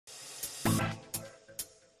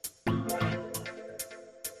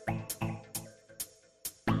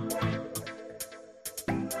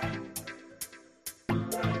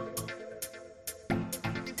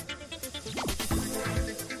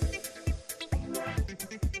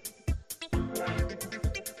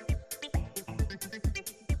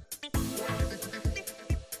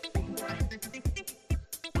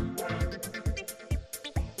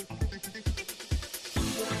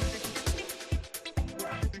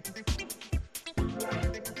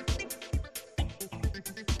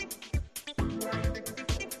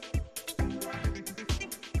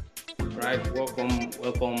right,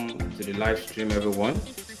 welcome to the live stream, everyone.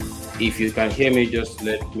 If you can hear me, just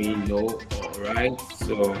let me know. All right,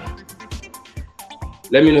 so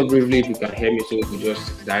let me know briefly if you can hear me, so we can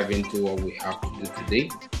just dive into what we have to do today.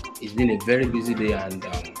 It's been a very busy day, and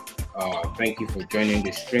thank you for joining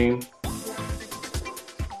the stream.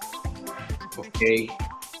 Okay,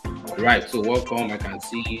 all right, so welcome. I can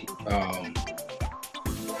see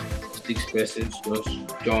 6 persons just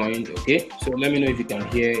joined. Okay, so let me know if you can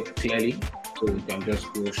hear clearly, so we can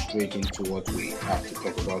just go straight into what we have to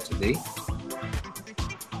talk about today.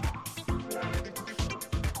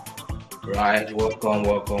 Right, welcome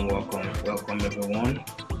everyone.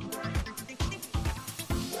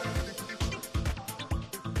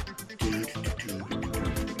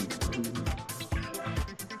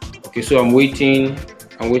 Okay, so I'm waiting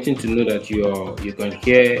to know that you can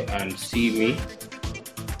hear and see me.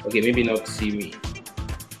 Okay, maybe not see me,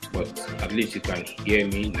 but at least you can hear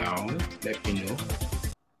me now. Let me know.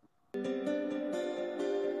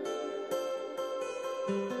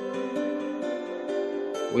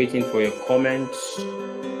 Waiting for your comments.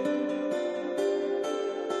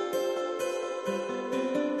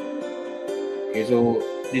 Okay, so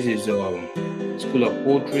this is School of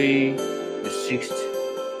Poultry, the 6th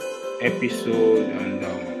episode, and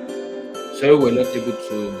sorry we're not able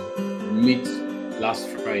to meet last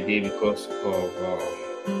Friday because of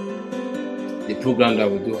the program that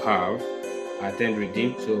we do have, Attend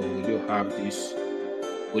Redeem. So we do have this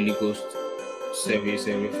Holy Ghost service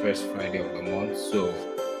every first Friday of the month. So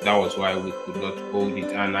that was why we could not hold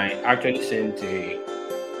it. And I actually sent a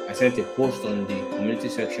post on the community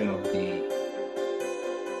section of the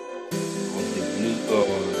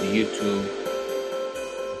YouTube.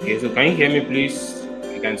 Okay, so can you hear me, please?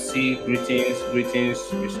 I can see greetings,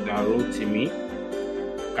 Mr. Rotimi.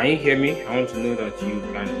 Can you hear me? I want to know that you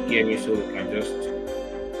can hear me, so we can just.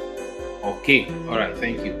 Okay, all right,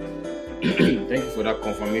 thank you. Thank you for that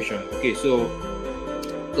confirmation. Okay, so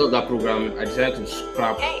that program, I decided to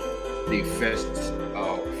scrap the first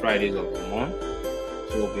Fridays of the month.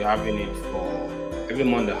 So we'll be having it for every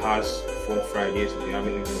month that has 4 Fridays. We'll be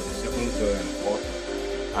having it for the 2nd, 3rd, and 4th.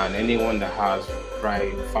 And anyone that has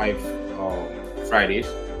 5 Fridays,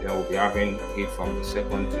 then we'll be having it from the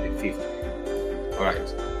 2nd to the 5th. All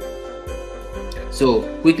right. So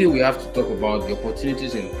quickly, we have to talk about the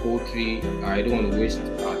opportunities in poultry. I don't want to waste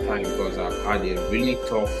our time because I've had a really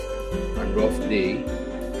tough and rough day.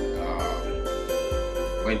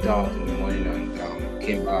 Went out in the morning and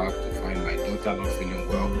came back to find my daughter not feeling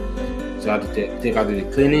well. So I had to take her to the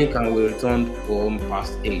clinic, and we returned home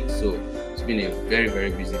past 8. So it's been a very,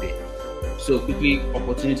 very busy day. So quickly,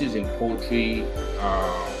 opportunities in poultry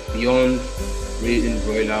beyond raising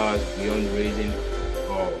broilers, beyond raising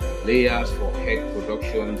layers for egg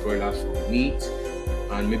production, broilers for meat,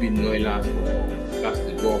 and maybe broilers for that's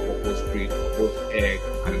the dual purpose breed for both egg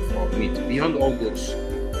and for meat. Beyond all those,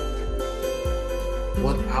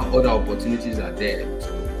 what other opportunities are there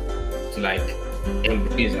to like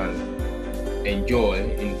embrace and enjoy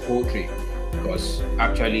in poultry? Because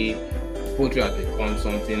actually, poultry has become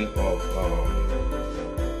something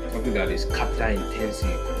that is capital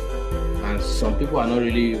intensive, and some people are not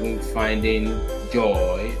really even finding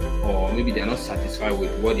joy, or maybe they're not satisfied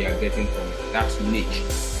with what they are getting from that niche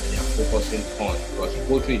that they are focusing on. Because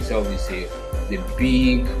poultry itself is the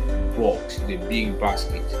big box, the big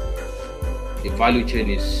basket. The value chain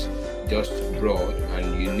is just broad,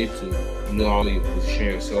 and you need to know how you position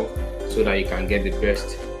yourself so that you can get the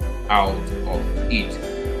best out of it.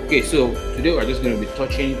 Okay, so today we're just going to be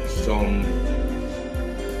touching some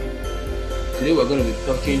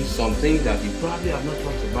things that you probably have not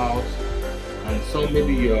thought about, and some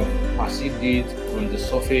maybe you have perceived it on the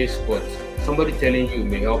surface, but somebody telling you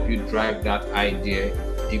may help you drive that idea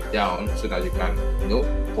deep down so that you can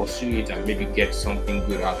pursue it and maybe get something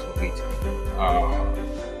good out of it.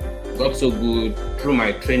 Got so good through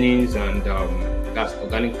my trainings, and that's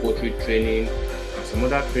organic poultry training and some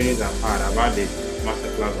other trainings I've had. I've had a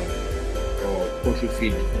masterclass on poultry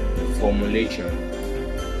feed formulation.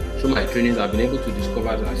 Through my trainings, I've been able to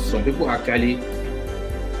discover that some people actually,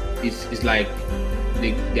 it's like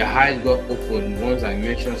their eyes got open once I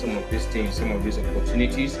mentioned some of these things, some of these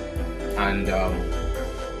opportunities, and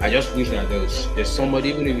I just wish that there's somebody,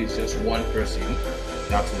 even if it's just one person,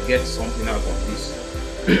 that will get something out of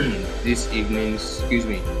this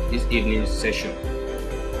evening's session.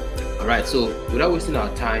 All right, so without wasting our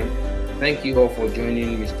time, thank you all for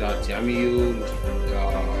joining, Mr. Tiamiyu,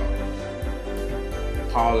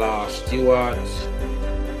 Paula, Stewart,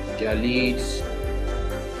 Jalit,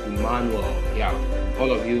 Emmanuel. Yeah,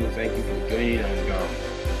 all of you, thank you for joining, and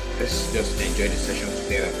let's just enjoy the session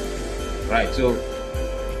together. right? So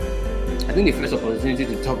I think the first opportunity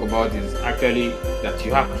to talk about is actually that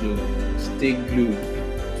you have to stay glued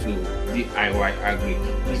to DIY Agric.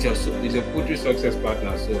 He's a poultry success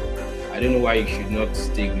partner, so I don't know why you should not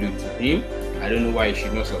stay glued to him. I don't know why you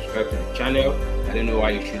should not subscribe to the channel. I don't know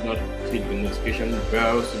why you should not hit the notification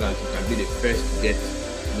bell so that you can be the first to get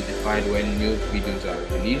notified when new videos are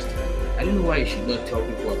released. I don't know why you should not tell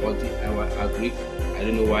people about DIY Agric. I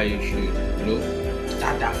don't know why you should,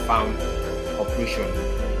 start that farm operation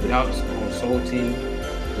without consulting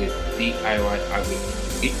with DIY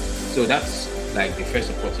Agric. Okay? So that's like the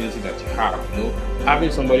first opportunity that you have,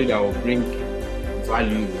 having somebody that will bring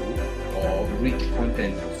value or rich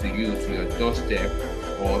content to you, to your doorstep,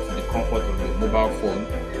 or to the comfort of your mobile phone,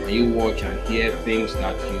 and you watch and hear things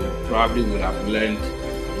that you probably would have learned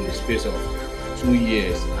in the space of 2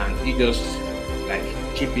 years, and you just like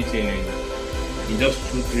chip it in just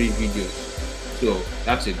 2-3 videos. So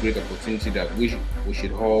that's a great opportunity that we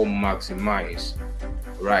should all maximize,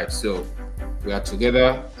 right? So we are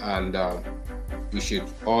together, and we should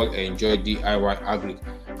all enjoy DIY Agric.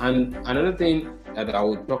 And another thing that I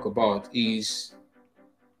would talk about is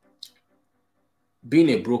being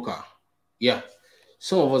a broker. Yeah,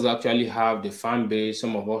 some of us actually have the fan base.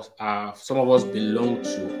 Some of us belong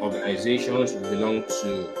to organizations. We belong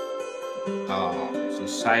to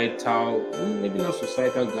societal, maybe not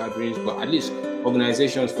societal gatherings, but at least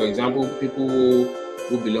organizations. For example, people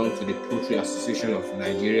who belong to the Poultry Association of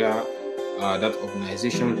Nigeria, that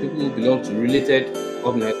organization, people who belong to related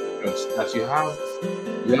organizations, that you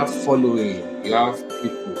have following, you have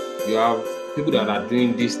people that are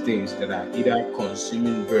doing these things, that are either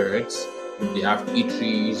consuming birds. They have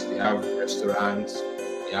eateries, they have restaurants,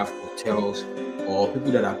 they have hotels, or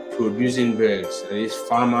people that are producing birds, that is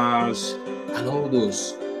farmers and all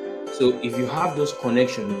those. So if you have those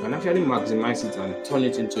connections, you can actually maximize it and turn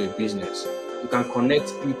it into a business. You can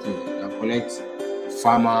connect people, you can connect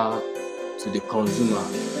farmer to the consumer,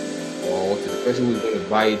 or to the person who's going to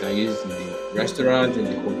buy it and use it in the restaurant, in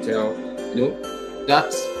the hotel.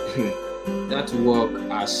 That work,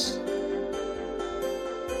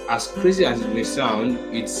 as crazy as it may sound,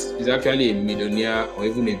 it's actually a millionaire or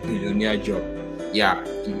even a billionaire job. Yeah,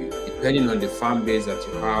 depending on the fan base that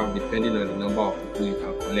you have, depending on the number of people you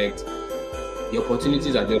can connect, the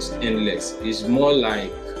opportunities are just endless. It's more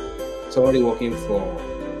like somebody working for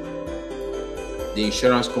the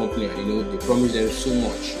insurance company, they promise them so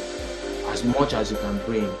much as you can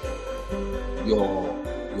bring. Your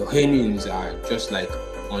earnings are just like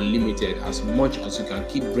unlimited, as much as you can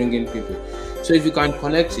keep bringing people. So if you can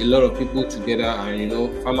connect a lot of people together,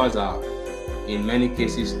 and farmers are in many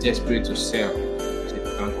cases desperate to sell, so if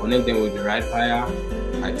you can connect them with the right buyer,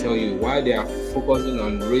 I tell you, while they are focusing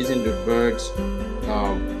on raising the birds,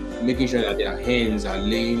 making sure that their hens are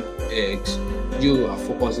laying eggs, you are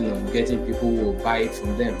focusing on getting people who will buy it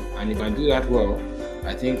from them. And if you can do that well,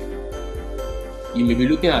 I think you may be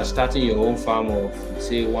looking at starting your own farm of,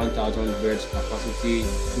 say, 1,000 birds capacity,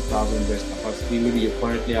 2,000 birds capacity. Maybe you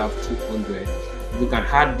currently have 200. You can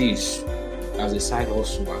add this as a side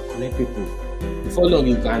hustle and connect people. Before long,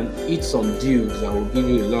 you can eat some deals that will give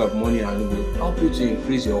you a lot of money and will help you to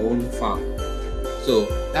increase your own farm. So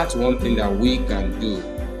that's one thing that we can do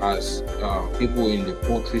as people in the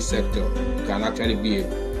poultry sector. You can actually be a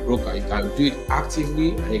broker. You can do it actively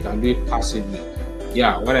and you can do it passively.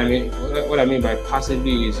 Yeah, what I mean by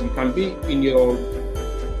passively is you can be on your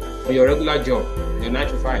regular job, your 9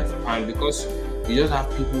 to 5, and because you just have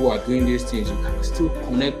people who are doing these things, you can still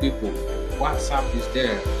connect people. WhatsApp is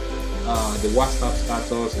there, the WhatsApp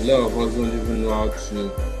status. A lot of us don't even know how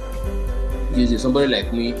to use it. Somebody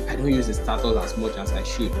like me, I don't use the status as much as I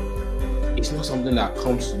should. It's not something that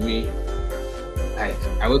comes to me. Like,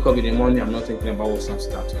 I wake up in the morning, I'm not thinking about WhatsApp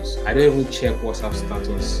status. I don't even check WhatsApp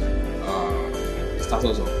status.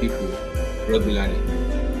 Status of people regularly.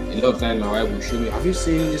 A lot of times my wife will show me, have you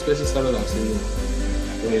seen this person's status? I say no,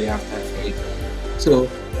 I don't really have time for it. So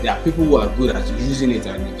there are people who are good at using it,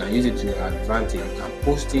 and you can use it to your advantage. You can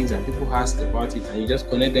post things and people ask about it, and you just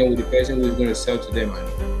connect them with the person who is going to sell to them,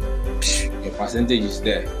 and your percentage is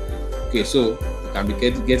there. Okay, so you can be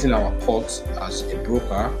getting our cuts as a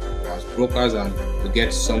broker, or as brokers, and we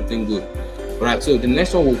get something good. Alright, so the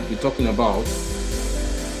next one we'll be talking about,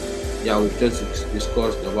 we've just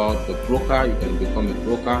discussed about the broker. You can become a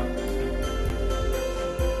broker.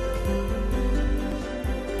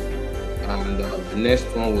 And the next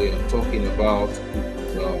one we are talking about,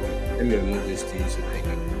 let me remove this thing so I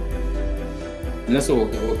can. The next one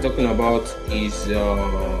we're talking about is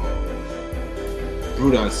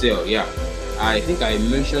brood and sell. Yeah, I think I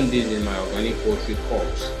mentioned this in my organic poultry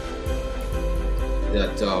course,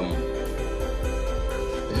 that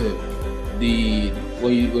the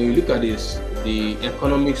when you look at this, the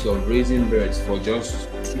economics of raising birds for just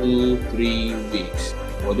 2-3 weeks,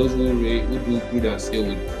 for those who do breed and sale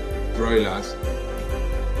with broilers,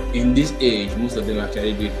 in this age, most of them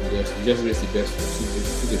actually do it for just raise the birds for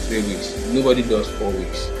 2 to 3 weeks. Nobody does 4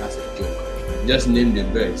 weeks. That's a joke. Just name the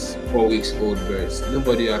birds 4 weeks old birds.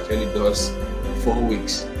 Nobody actually does 4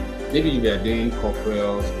 weeks. Maybe you are doing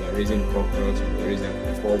cockerels, you are raising cockerels, you raise them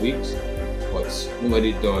for 4 weeks, but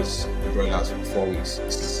nobody does broilers for 4 weeks.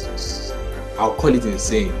 I'll call it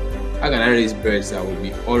insane. How can I raise birds that will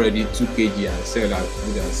be already 2 kg and sell as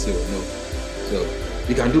brood and sale? No. So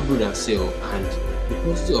you can do brood and sale, and the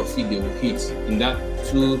quantity of feed they will hit in that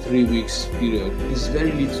 2-3 weeks period is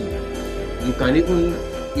very little. You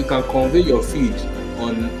can convey your feed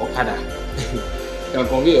on Okada. You can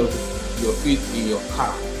convey your feed in your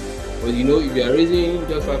car. But if you are raising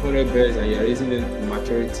just 500 birds and you are raising them to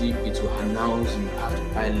maturity, it will announce you have to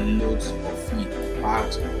buy loads of feed,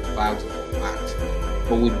 bags.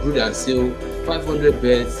 But with brood and sale, 500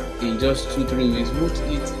 birds in just 2-3 weeks won't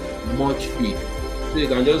eat much feed. So you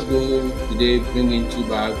can just go today, bring in 2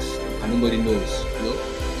 bags, and nobody knows. So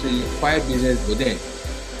it's a quiet business, but then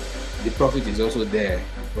the profit is also there.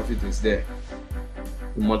 The profit is there.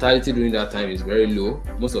 The mortality during that time is very low.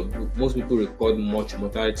 Most people record much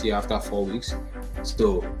mortality after 4 weeks.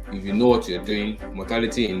 So if you know what you're doing,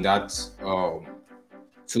 mortality in that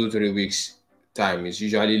 2-3 weeks time is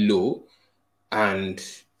usually low, and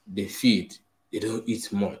they feed, they don't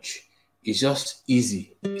eat much. It's just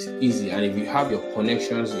easy. It's easy. And if you have your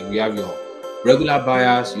connections, if you have your regular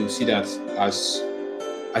buyers, you'll see that as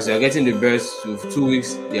you're getting the birds to 2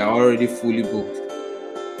 weeks, they are already fully booked.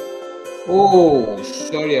 Oh,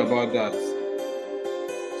 sorry about that.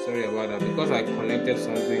 Because I connected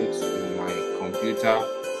something to my computer,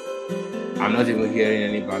 I'm not even hearing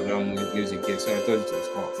any background music here, so I thought it was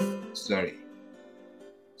off.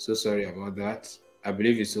 So sorry about that. I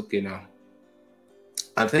believe it's okay now.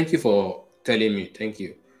 And thank you for telling me. Thank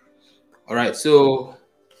you. All right. So,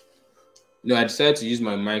 I decided to use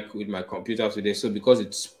my mic with my computer today. So because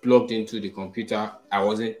it's plugged into the computer, I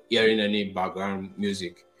wasn't hearing any background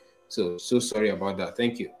music. So sorry about that.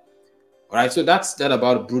 Thank you. All right. So that's that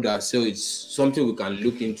about brood and sale. It's something we can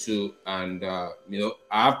look into. And, I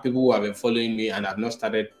have people who have been following me and have not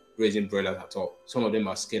started raising broilers at all. Some of them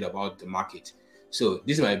are scared about the market. So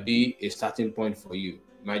this might be a starting point for you.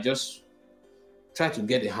 You might just try to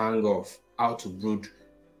get a hang of how to brood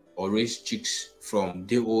or raise chicks from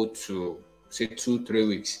day old to say 2-3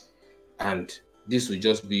 weeks, and this will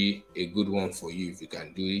just be a good one for you if you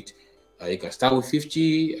can do it. You can start with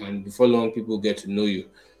 50, and before long people get to know you.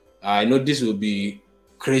 I know this will be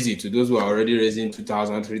crazy to those who are already raising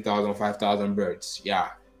 2,000, 3,000, 5,000 birds. Yeah,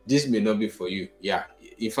 this may not be for you. Yeah,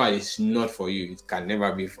 in fact, it's not for you. It can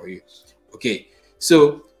never be for you. Okay,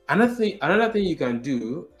 so another thing you can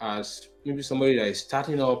do as maybe somebody that is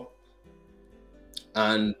starting up,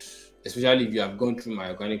 and especially if you have gone through my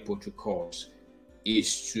organic poultry course,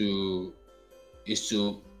 is to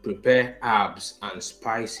prepare herbs and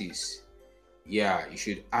spices. Yeah, you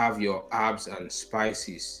should have your herbs and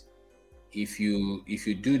spices. If you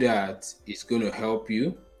do that, it's going to help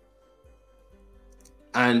you.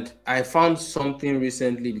 And I found something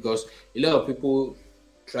recently, because a lot of people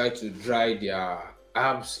try to dry their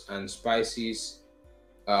herbs and spices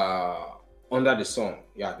under the sun.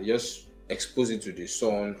 Yeah, they just expose it to the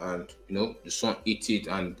sun, and the sun eats it,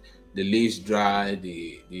 and the leaves dry.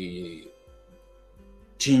 The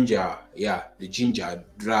ginger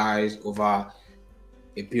dries over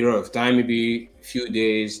a period of time, maybe a few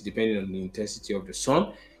days, depending on the intensity of the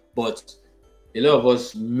sun. But a lot of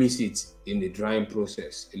us miss it in the drying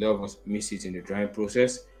process.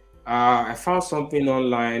 I found something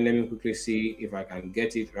online. Let me quickly see if I can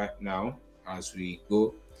get it right now as we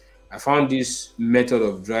go. I found this method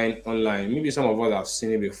of drying online. Maybe some of us have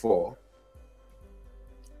seen it before.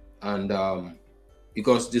 And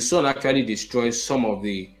because the sun actually destroys some of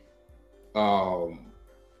the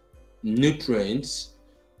nutrients,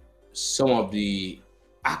 some of the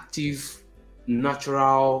active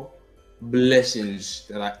natural blessings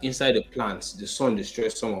that are inside the plants, the sun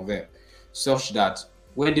destroys some of them, such that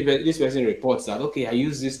when this person reports that, okay, I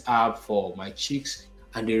use this herb for my chicks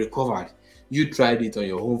and they recovered, you tried it on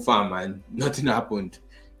your home farm and nothing happened.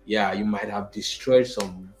 Yeah, you might have destroyed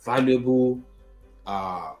some valuable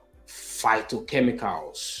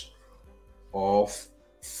phytochemicals or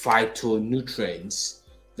phytonutrients.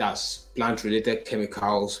 That's plant-related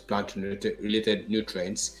chemicals, plant-related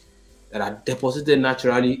nutrients that are deposited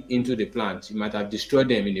naturally into the plant. You might have destroyed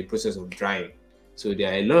them in the process of drying. So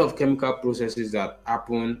there are a lot of chemical processes that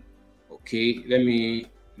happen. Okay, let me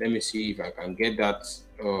Let me see if I can get that.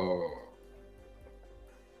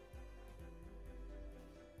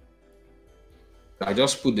 I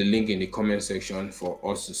just put the link in the comment section for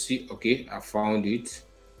us to see. Okay, I found it.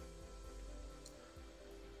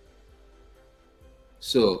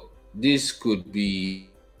 So this could just be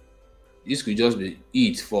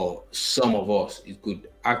it for some of us. It could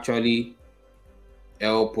actually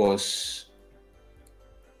help us.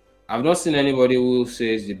 I've not seen anybody who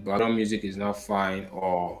says the background music is not fine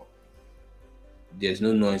or there's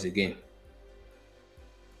no noise again.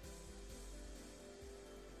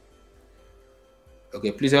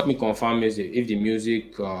 Okay, please help me confirm if the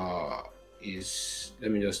music is.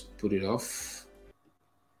 Let me just put it off.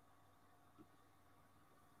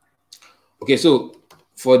 Okay, so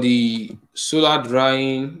for the solar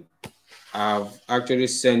drying, I've actually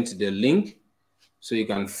sent the link, so you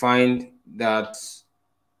can find that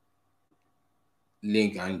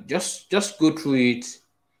link and just go through it,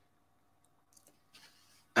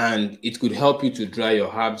 and it could help you to dry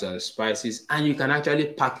your herbs and spices, and you can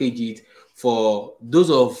actually package it for those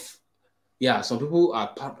of, yeah, some people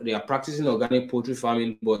they are practicing organic poultry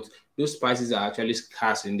farming, but those spices are actually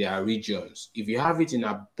scarce in their regions. If you have it in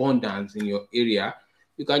abundance in your area,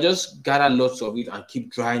 you can just gather lots of it and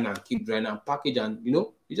keep drying and package, and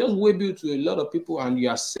you just weigh bill to a lot of people and you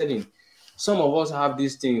are selling. Some of us have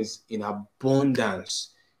these things in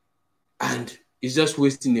abundance and it's just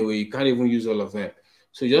wasting away. You can't even use all of them.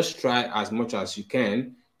 So just try as much as you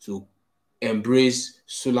can to embrace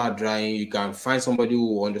solar drying. You can find somebody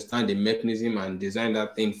who will understand the mechanism and design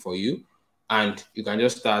that thing for you, and you can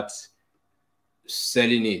just start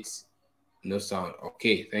selling it. No sound.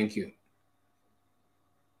 Okay, thank you.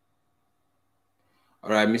 All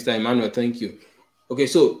right, Mr. Emmanuel, thank you. Okay,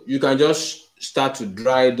 so you can just start to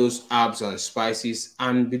dry those herbs and spices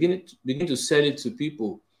and begin to sell it to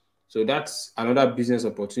people. So that's another business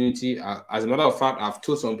opportunity. As a matter of fact, I've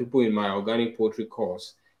told some people in my organic poultry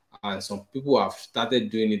course, and some people have started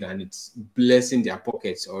doing it, and it's blessing their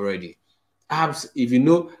pockets already. Herbs, if you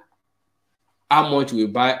know how much we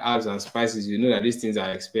buy herbs and spices, you know that these things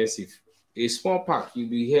are expensive. A small pack, you'll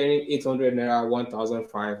be hearing 800 naira,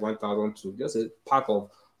 1,005, 1,002, just a pack of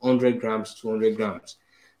 100 grams, 200 grams.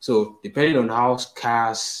 So depending on how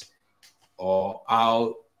scarce or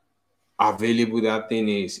how available that thing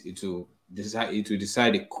is, it will decide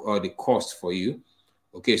the cost for you.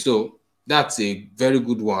 Okay, so that's a very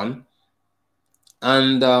good one.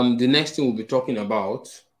 And the next thing we'll be talking about,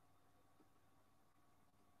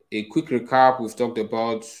 a quick recap. We've talked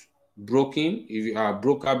about broking. If you are a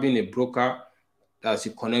broker, being a broker, that's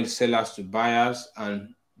you connect sellers to buyers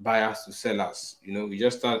and buyers to sellers. You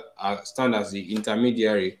just stand as the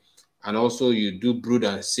intermediary, and also you do brood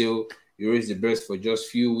and sale. You raise the birds for just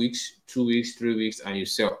few weeks, 2 weeks, 3 weeks, and you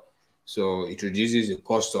sell. So it reduces the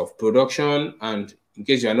cost of production. And in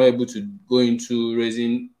case you are not able to go into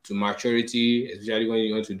raising to maturity, especially when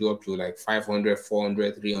you want to do up to like 500,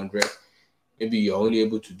 400, 300, maybe you're only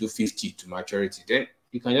able to do 50 to maturity, then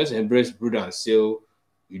you can just embrace brood and sale.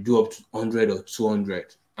 You do up to 100 or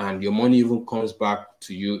 200, and your money even comes back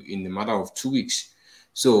to you in a matter of 2 weeks.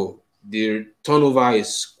 So the turnover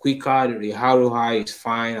is quicker, the ROI is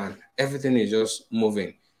fine, and everything is just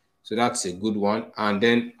moving. So that's a good one. And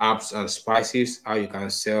then herbs and spices, how you can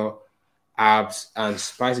sell herbs and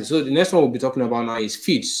spices. So the next one we'll be talking about now is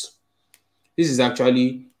feeds. This is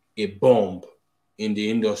actually a bomb in the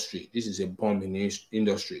industry. This is a bomb in the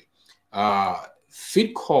industry.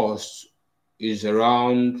 Feed cost is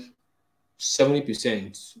around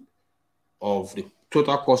 70% of the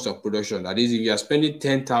total cost of production. That is, if you are spending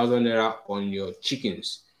 10,000 naira on your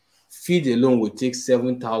chickens, feed alone will take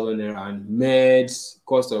 7,000 naira, and meds,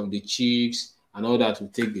 cost of the chicks, and all that will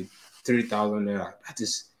take the 3,000 naira. That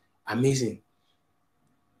is amazing.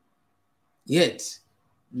 Yet,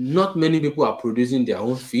 not many people are producing their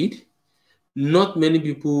own feed. Not many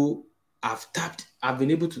people have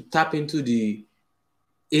been able to tap into the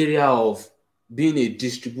area of being a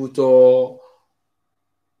distributor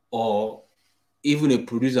or even a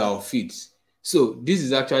producer of feeds. So this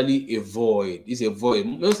is actually a void. It's a void.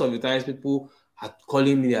 Most of the times people are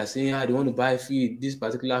calling me, they are saying, they want to buy feed. This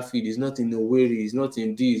particular feed is not in Owerri, it's not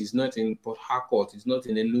in this, it's not in Port Harcourt, it's not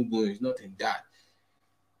in Enugu, it's not in that.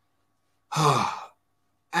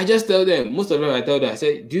 I just tell them, most of them I tell them, I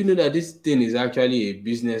say, do you know that this thing is actually a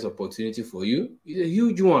business opportunity for you? It's a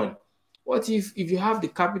huge one. What if you have the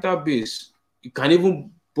capital base, you can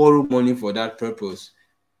even borrow money for that purpose?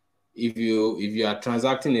 If you are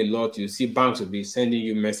transacting a lot, you see banks will be sending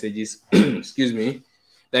you messages, excuse me,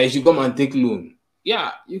 that you should come and take loan.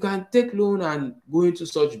 Yeah, you can take loan and go into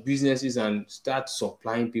such businesses and start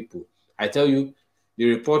supplying people. I tell you, the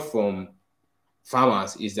report from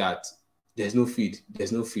farmers is that there's no feed,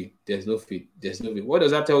 there's no feed, there's no feed, there's no feed. What does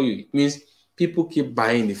that tell you? It means people keep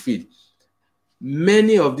buying the feed.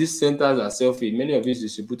 Many of these centers are self-feed. Many of these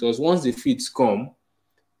distributors, once the feeds come,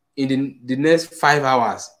 in the next 5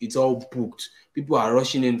 hours, it's all booked. People are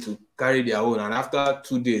rushing in to carry their own, and after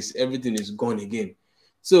 2 days, everything is gone again.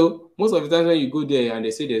 So most of the time when you go there and they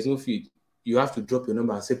say there's no feed, you have to drop your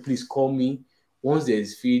number and say, please call me. Once there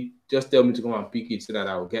is feed, just tell me to come and pick it so that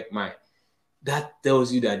I will get mine. That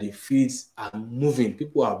tells you that the feeds are moving.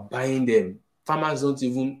 People are buying them. Farmers don't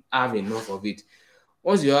even have enough of it.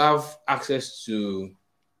 Once you have access to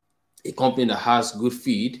a company that has good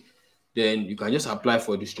feed, then you can just apply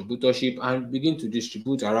for distributorship and begin to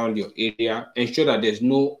distribute around your area. Ensure that there's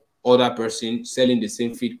no other person selling the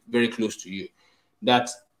same feed very close to you. That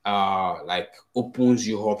like opens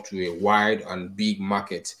you up to a wide and big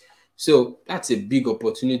market. So that's a big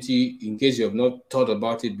opportunity. In case you have not thought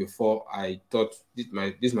about it before, I thought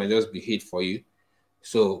this might just be hit for you.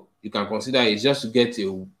 So you can consider it's just to get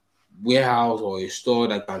a warehouse or a store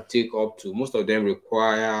that can take up to, most of them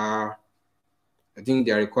require, I think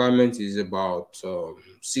their requirement is about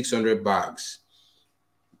 600 bags.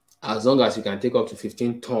 As long as you can take up to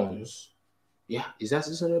 15 tons. Yeah, is that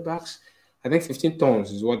 600 bags? I think 15 tons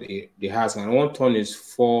is what they has, and 1 ton is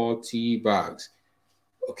 40 bags.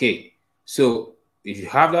 Okay, so if you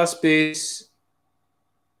have that space,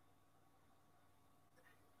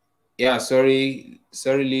 yeah, sorry,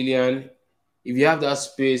 Lillian. If you have that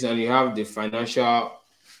space and you have the financial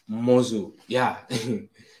muscle, yeah,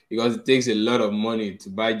 because it takes a lot of money to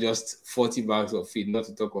buy just 40 bags of feed, not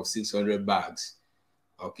to talk of 600 bags.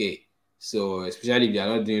 Okay, so especially if you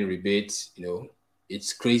are not doing rebates,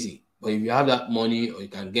 it's crazy. But if you have that money, or you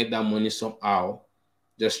can get that money somehow,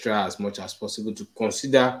 just try as much as possible to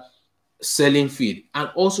consider selling feed. And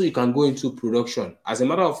also you can go into production. As a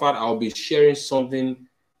matter of fact, I'll be sharing something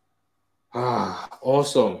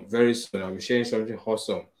awesome very soon. I'll be sharing something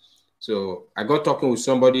awesome. So I got talking with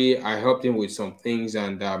somebody, I helped him with some things,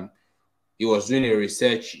 and he was doing a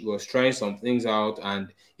research, he was trying some things out,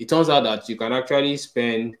 and it turns out that you can actually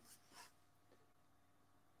spend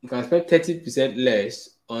 30% less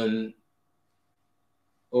on,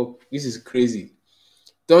 oh, this is crazy.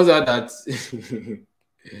 Turns out that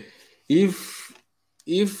if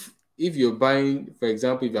you're buying, for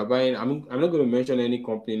example, if you're buying, I'm not going to mention any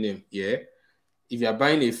company name here. If you're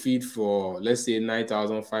buying a feed for, let's say,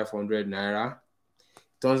 9,500 naira,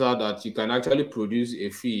 turns out that you can actually produce a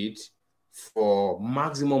feed for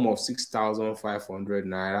maximum of 6,500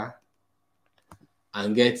 naira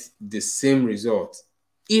and get the same result,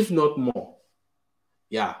 if not more.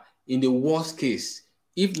 Yeah, in the worst case,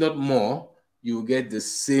 if not more, you will get the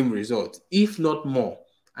same result, if not more.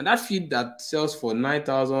 And that feed that sells for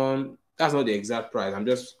 9,000, that's not the exact price, I'm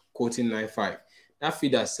just quoting 9.5. That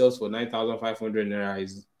feed that sells for 9,500 naira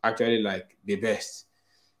is actually like the best.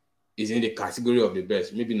 Is in the category of the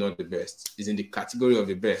best, maybe not the best, is in the category of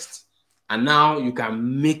the best. And now you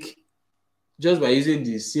can make, just by using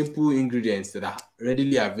the simple ingredients that are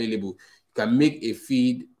readily available, you can make a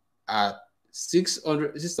feed at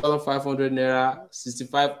 6,500 naira,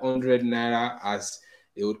 6,500 naira, as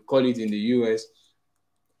they would call it in the US,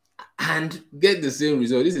 and get the same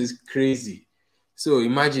result. This is crazy. So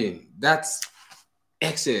imagine that's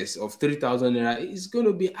excess of 3,000 naira is going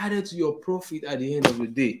to be added to your profit at the end of the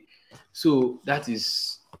day. So that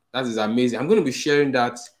is amazing. I'm going to be sharing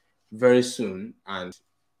that very soon, and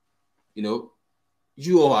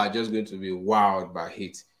you all are just going to be wowed by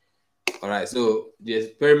it. All right, so the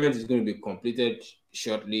experiment is going to be completed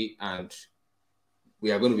shortly, and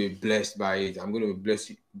we are going to be blessed by it. I'm going to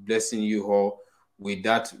be blessing you all with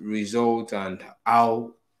that result and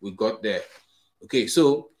how we got there. Okay,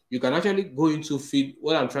 so you can actually go into feed.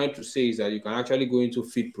 What I'm trying to say is that you can actually go into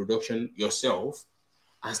feed production yourself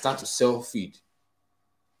and start to sell feed.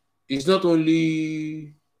 It's not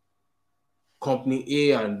only company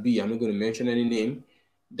A and B, I'm not going to mention any name,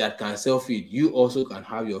 that can sell feed. You also can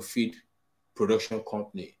have your feed production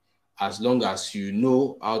company, as long as you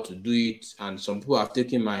know how to do it. And some people have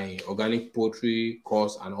taken my organic poultry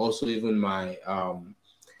course and also even my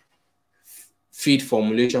feed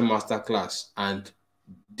formulation masterclass, and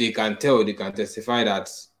they can testify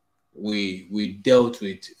that we dealt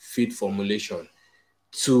with feed formulation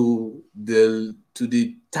to the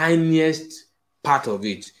tiniest part of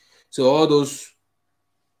it. So all those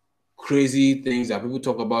crazy things that people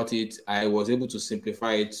talk about it, I was able to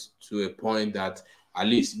simplify it to a point that at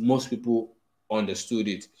least most people understood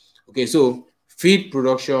it. Okay, so feed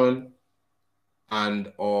production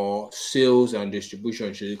and or sales and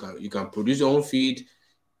distribution. So you can produce your own feed,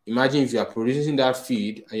 Imagine if you are producing that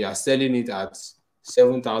feed and you are selling it at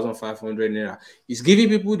 7,500 naira. It's giving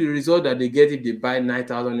people the result that they get if they buy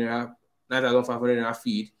 9,000 naira, 9,500 naira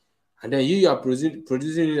feed, and then you are producing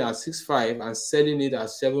it at 6,500 and selling it at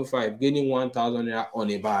 7,500, gaining 1,000 naira on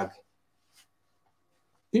a bag.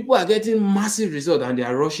 People are getting massive results and they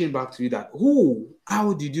are rushing back to you that,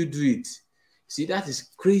 how did you do it? See, that is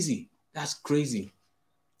crazy. That's crazy.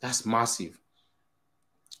 That's massive.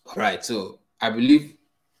 All right, so I believe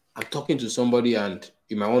I'm talking to somebody and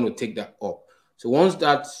you might want to take that up. So once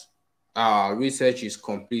that research is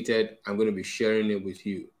completed, I'm going to be sharing it with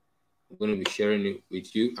you. I'm going to be sharing it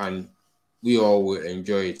with you and we all will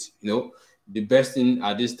enjoy it. The best thing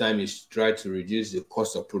at this time is to try to reduce the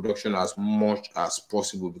cost of production as much as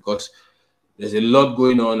possible, because there's a lot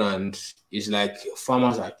going on and it's like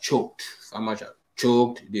farmers are choked. Farmers are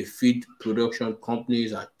choked. The feed production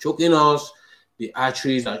companies are choking us. The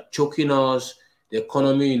archeries are choking us. The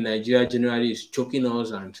economy in Nigeria generally is choking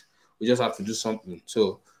us, and we just have to do something.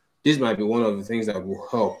 So this might be one of the things that will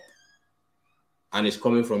help, and it's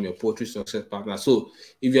coming from your poultry success partner. So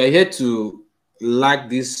if you're here to like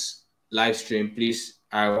this live stream, please,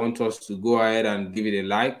 I want us to go ahead and give it a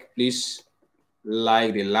like. Please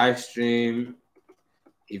like the live stream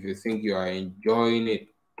if you think you are enjoying it.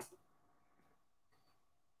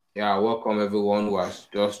 Yeah, welcome everyone who has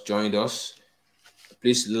just joined us.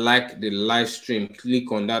 Please like the live stream.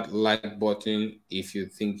 Click on that like button if you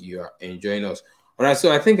think you are enjoying us. All right,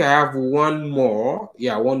 so I think I have one more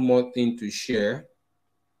thing to share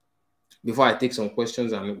before I take some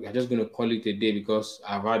questions, and we're just going to call it a day because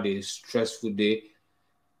I've had a stressful day.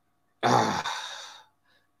 I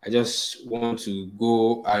just want to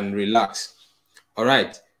go and relax. All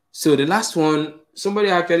right, so the last one, somebody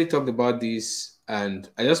actually talked about this and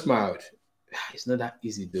I just smiled. It's not that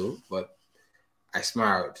easy though, but I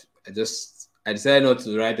smiled. I decided not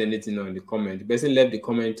to write anything on the comment. The person left the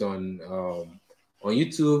comment on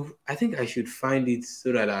YouTube. I think I should find it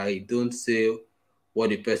so that I don't say what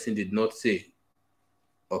the person did not say.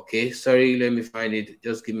 Okay, sorry, let me find it.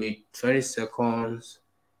 Just give me 20 seconds.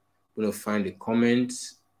 I'm going to find the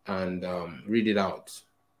comments and read it out.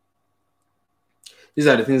 These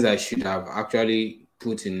are the things I should have actually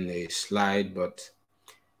put in a slide, but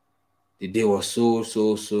the day was so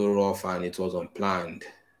rough and it was unplanned.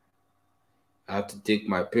 I had to take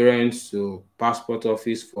my parents to passport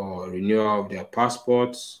office for renewal of their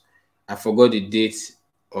passports. I forgot the date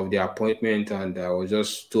of the appointment and I was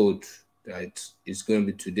just told that it's going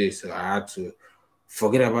to be today. So I had to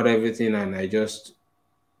forget about everything and I just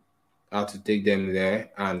had to take them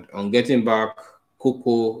there. And on getting back,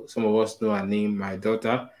 Coco, some of us know her name, my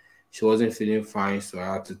daughter, she wasn't feeling fine, so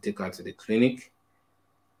I had to take her to the clinic.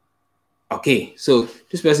 Okay, so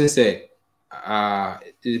this person said,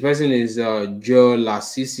 the person is Joe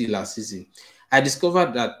Lasisi. I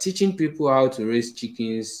discovered that teaching people how to raise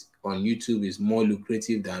chickens on YouTube is more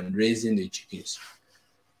lucrative than raising the chickens.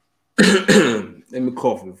 Let me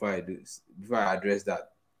cough before I address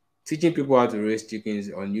that. Teaching people how to raise chickens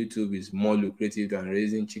on YouTube is more lucrative than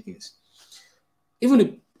raising chickens.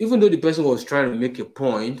 Even though the person was trying to make a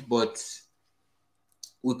point, but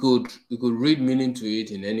we could read meaning to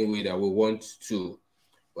it in any way that we want to.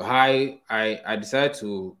 But I decided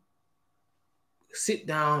to sit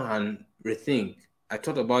down and rethink. I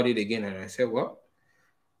thought about it again and I said, well,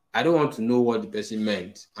 I don't want to know what the person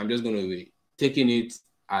meant. I'm just going to be taking it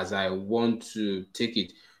as I want to take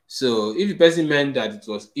it. So if the person meant that it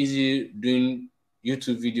was easy doing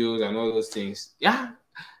YouTube videos and all those things, yeah,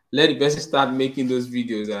 let the person start making those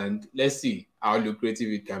videos and let's see how lucrative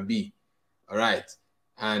it can be. All right.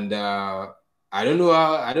 And I don't know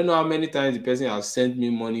how many times the person has sent me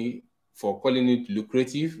money for calling it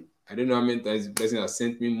lucrative. I don't know how many times the person has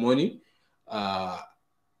sent me money.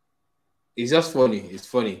 It's just funny. It's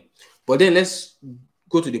funny. But then let's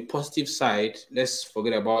go to the positive side. Let's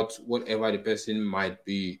forget about whatever the person might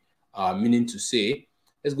be meaning to say.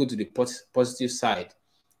 Let's go to the positive side.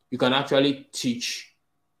 You can actually teach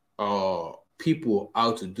people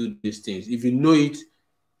how to do these things. If you know it,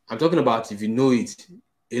 I'm talking about if you know it,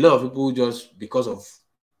 a lot of people just because of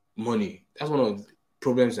money. That's one of the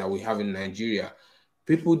problems that we have in Nigeria.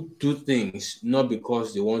 People do things not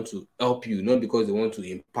because they want to help you, not because they want to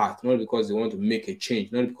impact, not because they want to make a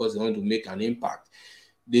change, not because they want to make an impact.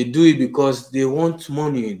 They do it because they want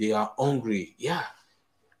money. They are hungry. Yeah.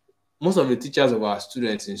 Most of the teachers of our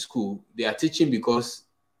students in school, they are teaching because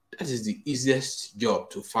that is the easiest job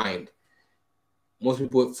to find. Most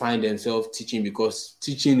people find themselves teaching because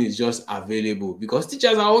teaching is just available, because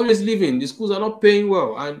teachers are always leaving. The schools are not paying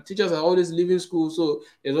well and teachers are always leaving school, so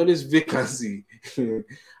there's always vacancy.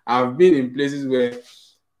 I've been in places where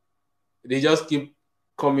They just keep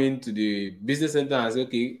coming to the business center and say,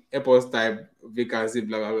 okay, help us type vacancy,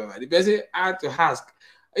 blah, blah, blah. The person had to ask,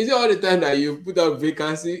 is it all the time that you put up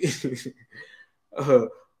vacancy? oh,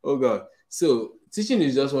 oh God. So teaching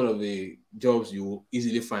is just one of the jobs you will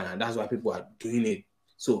easily find, and that's why people are doing it.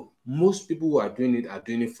 So most people who are doing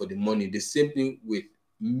it for the money. The same thing with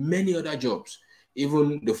many other jobs.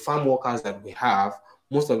 Even the farm workers that we have,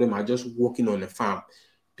 most of them are just working on a farm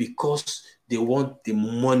because they want the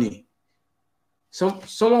money.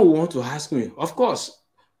 Someone will want to ask me, of course,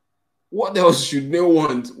 what else should they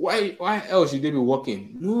want? Why else should they be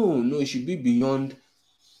working? No, it should be beyond.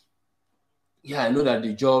 Yeah, I know that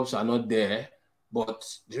the jobs are not there, but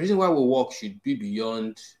the reason why we work should be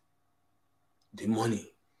beyond the money.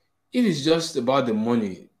 If it's just about the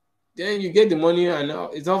money, then you get the money and now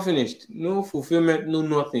it's all finished. No fulfillment, no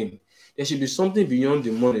nothing. There should be something beyond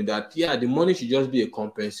the money that, yeah, the money should just be a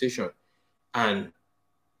compensation. And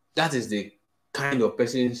that is the kind of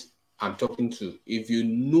persons I'm talking to. If you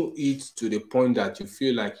know it to the point that you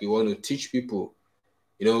feel like you want to teach people,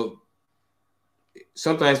 you know,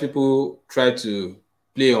 sometimes people try to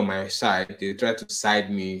play on my side. They try to side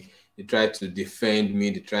me. They try to defend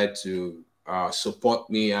me. They try to support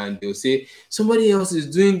me, and they'll say somebody else is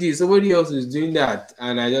doing this, somebody else is doing that,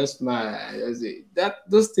 and I just smile. I just say that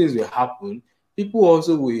those things will happen. People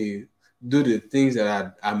also will do the things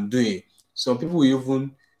that I'm doing. Some people will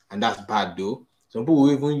even, and that's bad though. Some people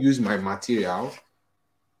will even use my material,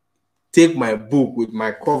 take my book with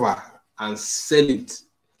my cover, and sell it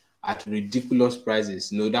at ridiculous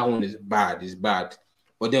prices. No, that one is bad. It's bad.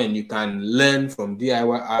 But then you can learn from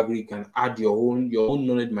DIY agri. You can add your own. Your own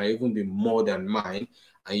knowledge might even be more than mine,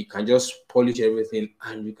 and you can just polish everything,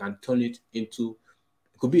 and you can turn it into.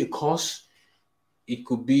 It could be a course. It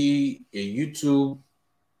could be a YouTube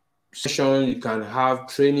session. You can have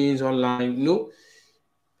trainings online. You know,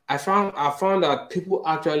 I found that people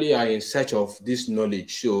actually are in search of this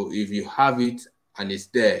knowledge. So if you have it and it's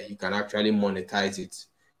there, you can actually monetize it.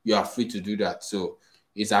 You are free to do that. So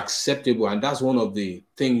it's acceptable, and that's one of the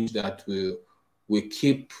things that will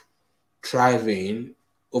keep thriving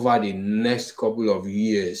over the next couple of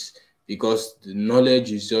years, because the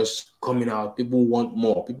knowledge is just coming out. People want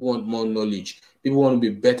more. People want more knowledge. People want to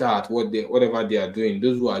be better at whatever they are doing.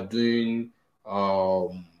 Those who are doing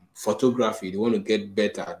photography, they want to get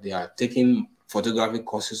better. They are taking photography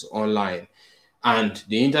courses online. And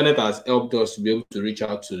the internet has helped us to be able to reach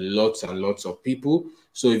out to lots and lots of people.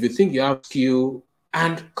 So if you think you have skill,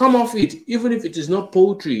 and come off it, even if it is not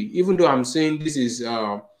poultry, even though I'm saying this is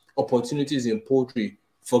opportunities in poultry,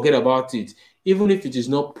 forget about it. Even if it is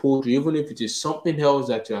not poultry, even if it is something else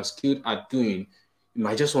that you are skilled at doing, you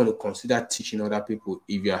might just want to consider teaching other people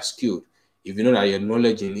if you are skilled. If you know that your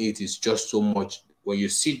knowledge in it is just so much, when you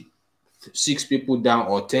sit 6 people down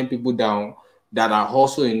or 10 people down that are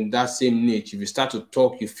also in that same niche, if you start to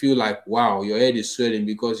talk, you feel like, wow, your head is swelling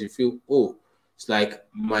because you feel, oh, it's like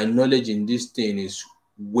my knowledge in this thing is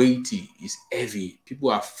weighty, is heavy. People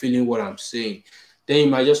are feeling what I'm saying. Then you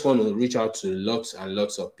might just want to reach out to lots and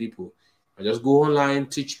lots of people. I just go online,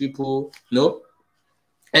 teach people. No,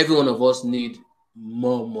 every one of us need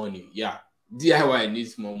more money. Yeah, DIY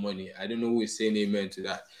needs more money. I don't know who is saying amen to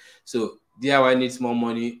that. So DIY needs more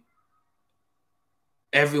money.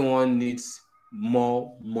 Everyone needs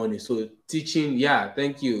more money. So teaching, yeah,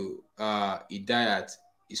 thank you, Idayat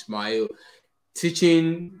Ismail.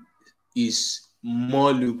 Teaching is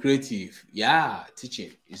more lucrative. Yeah,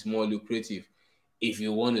 teaching is more lucrative if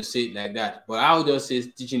you want to say it like that. But I would just say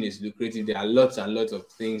teaching is lucrative. There are lots and lots of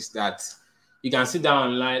things that you can sit down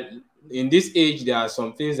and line. In this age, there are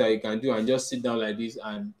some things that you can do and just sit down like this,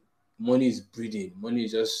 and money is breathing. Money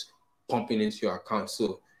is just pumping into your account.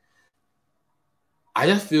 So I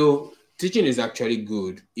just feel teaching is actually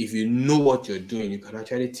good. If you know what you're doing, you can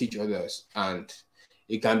actually teach others. And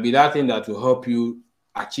it can be that thing that will help you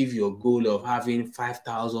achieve your goal of having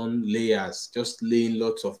 5,000 layers, just laying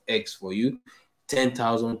lots of eggs for you,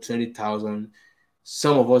 10,000, 20,000.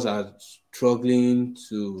 Some of us are struggling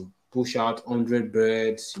to push out 100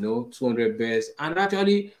 birds, 200 birds. And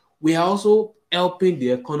actually, we are also helping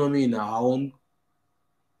the economy in our own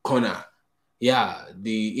corner. Yeah,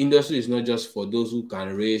 the industry is not just for those who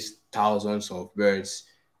can raise thousands of birds,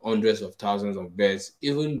 hundreds of thousands of birds.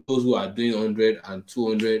 Even those who are doing 100 and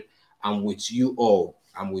 200, I'm with you all.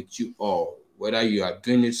 I'm with you all. Whether you are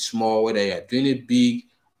doing it small, whether you are doing it big,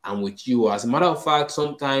 I'm with you. As a matter of fact,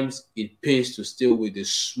 sometimes it pays to stay with the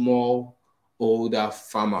small, older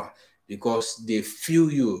farmer, because they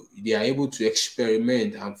feel you. They are able to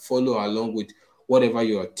experiment and follow along with whatever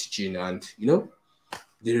you are teaching. And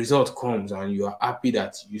the result comes and you are happy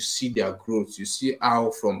that you see their growth. You see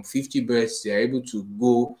how from 50 birds they are able to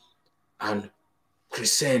go and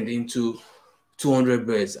crescend into 200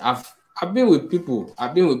 birds. I've been with people.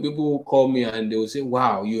 I've been with people who call me and they will say,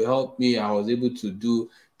 "Wow, you helped me. I was able to do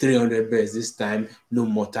 300 birds this time. No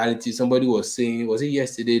mortality." Somebody was saying, was it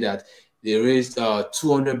yesterday, that they raised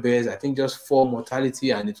 200 birds? I think just 4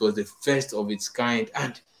 mortality, and it was the first of its kind.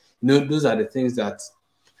 And those are the things that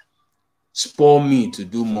spur me to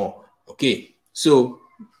do more. Okay, so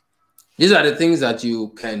these are the things that you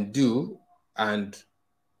can do, and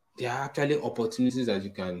there are actually opportunities that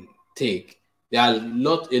you can take. There are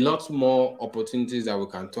a lot more opportunities that we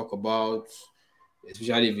can talk about,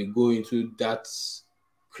 especially if you go into that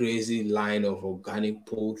crazy line of organic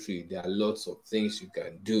poultry. There are lots of things you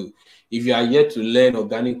can do. If you are yet to learn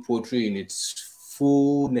organic poultry in its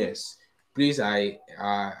fullness, please, I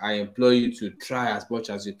implore you to try as much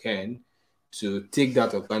as you can to take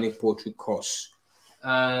that organic poultry course.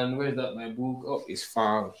 And where's that my book? Oh, it's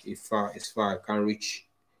far. I can't reach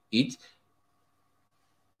it.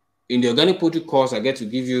 In the organic poultry course, I get to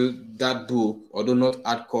give you that book, although not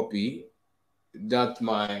hard copy. That's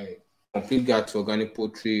my complete guide to organic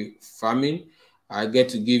poultry farming. I get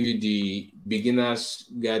to give you the beginner's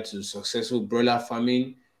guide to successful broiler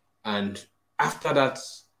farming, and after that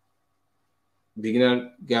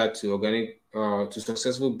beginner guide to organic to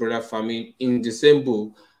successful broiler farming, in the same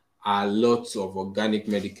book are lots of organic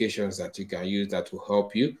medications that you can use that will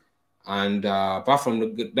help you. And apart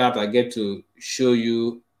from that, I get to show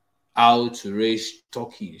you how to raise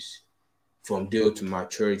turkeys from day to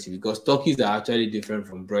maturity, because turkeys are actually different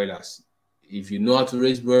from broilers. If you know how to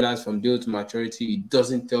raise broilers from day to maturity, it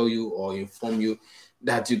doesn't tell you or inform you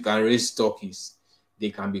that you can raise turkeys.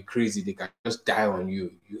 They can be crazy. They can just die on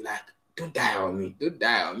you. You're like, don't die on me, don't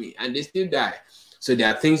die on me. And they still die. So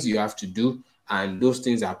there are things you have to do, and those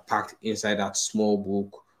things are packed inside that small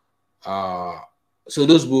book. So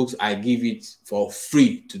those books, I give it for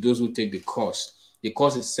free to those who take the course. The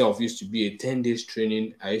course itself used to be a 10 days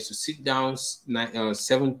training. I used to sit down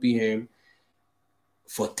 7 p.m.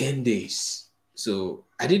 for 10 days. So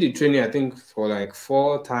I did the training, I think, for like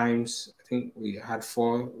 4 times. I think we had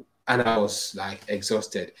 4, and I was like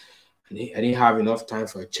exhausted. I didn't have enough time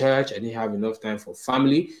for church. I didn't have enough time for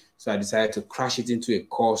family. So I decided to crash it into a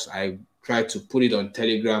course. I tried to put it on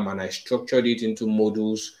Telegram, and I structured it into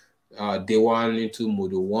modules. Day 1 into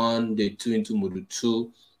module 1, day 2 into module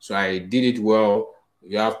 2. So I did it well.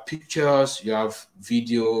 You have pictures, you have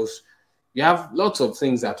videos, you have lots of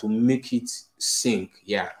things that will make it sink.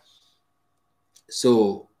 Yeah.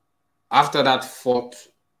 So after that 4th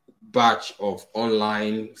batch of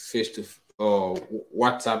online face-to-face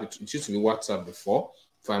WhatsApp, it used to be WhatsApp before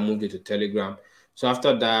I moved it to Telegram. So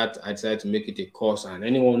after that, I decided to make it a course, and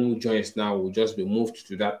anyone who joins now will just be moved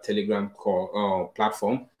to that Telegram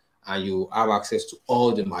platform, and you have access to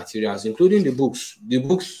all the materials, including the books. The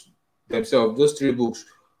books themselves, those 3 books,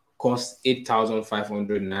 cost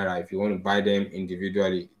 8,500 naira if you want to buy them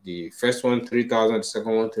individually. The first one 3,000, the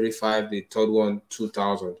second one 3,500, the third one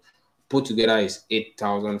 2,000. Put together is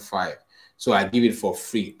 8,500. So I give it for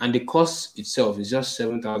free, and the cost itself is just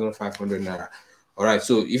 7,500 naira. All right.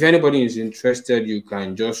 So if anybody is interested, you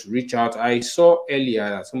can just reach out. I saw earlier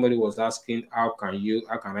that somebody was asking, how can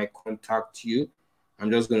I contact you?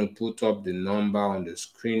 I'm just going to put up the number on the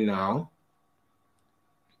screen now.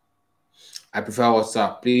 I prefer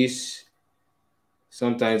WhatsApp, please.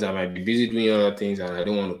 Sometimes I might be busy doing other things and I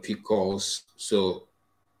don't want to pick calls. So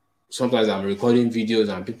sometimes I'm recording videos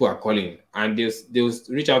and people are calling, and they'll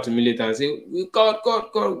reach out to me later and say, "We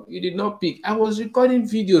called, you did not pick. I was recording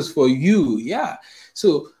videos for you." Yeah.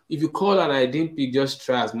 So if you call and I didn't pick, just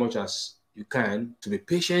try as much as you can to be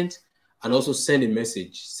patient, and also send a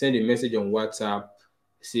message. Send a message on WhatsApp.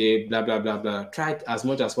 Say blah blah blah blah. Try as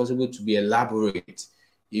much as possible to be elaborate.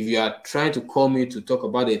 If you are trying to call me to talk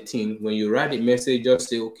about a thing, when you write a message, just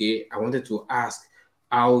say, "Okay, I wanted to ask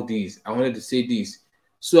how this. I wanted to say this."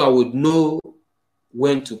 So I would know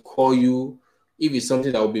when to call you. If it's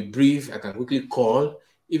something that will be brief, I can quickly call.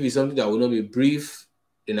 If it's something that will not be brief,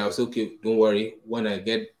 then I'll say, "Okay, don't worry. When I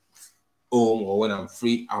get home or when I'm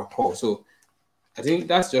free, I'll call." So I think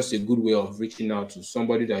that's just a good way of reaching out to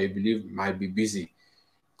somebody that you believe might be busy,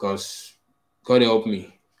 because God help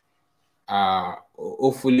me.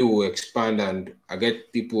 Hopefully we'll expand, and I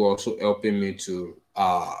get people also helping me to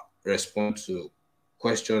respond to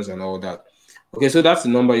questions and all that. Okay, so that's the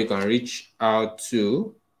number you can reach out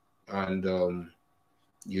to, and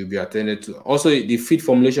you'll be attended to. Also, the feed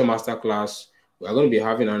formulation masterclass, we're going to be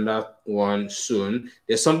having another one soon.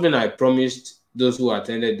 There's something I promised those who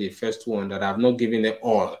attended the first one that I've not given them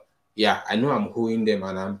all. Yeah, I know I'm owing them,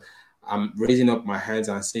 and I'm raising up my hands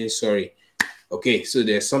and saying sorry. Okay, so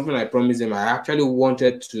there's something I promised them. I actually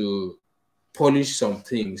wanted to polish some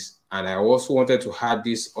things, and I also wanted to add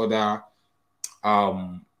this other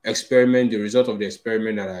experiment, the result of the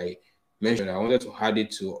experiment that I mentioned. I wanted to add it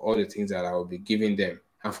to all the things that I will be giving them,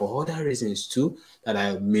 and for other reasons too that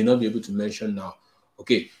I may not be able to mention now.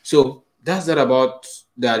 Okay, so that's that about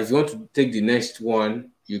that. If you want to take the next one,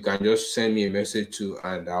 you can just send me a message too,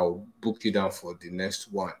 and I'll book you down for the next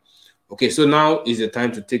one. Okay, so now is the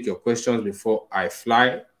time to take your questions before I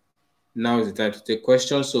fly. Now is the time to take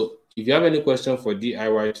questions. So if you have any question for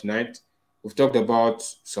DIY tonight, we've talked about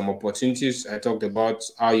some opportunities. I talked about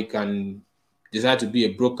how you can decide to be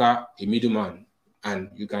a broker, a middleman, and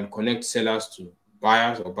you can connect sellers to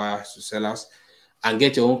buyers or buyers to sellers and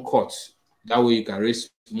get your own cuts. That way you can raise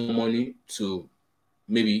more money to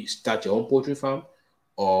maybe start your own poultry farm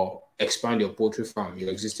or expand your poultry farm, your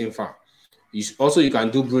existing farm. You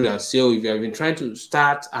can do brood and sale if you have been trying to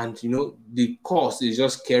start and the cost is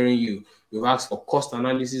just scaring you. You've asked for cost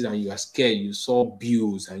analysis and you are scared. You saw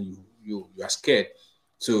bills and you are scared.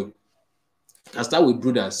 So you can start with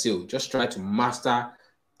brood and sale. Just try to master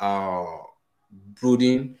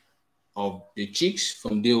brooding of the chicks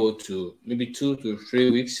from day old to maybe 2 to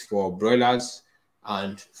 3 weeks for broilers,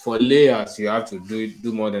 and for layers you have to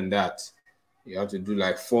do more than that. You have to do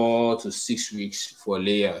like 4 to 6 weeks for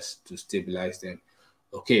layers to stabilize them.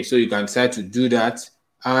 Okay, so you can decide to do that.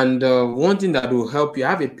 And one thing that will help you, I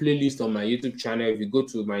have a playlist on my YouTube channel. If you go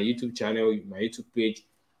to my YouTube channel, my YouTube page,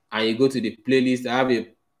 and you go to the playlist, I have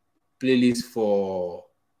a playlist for,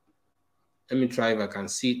 let me try if I can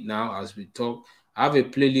see it now as we talk. I have a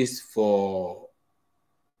playlist for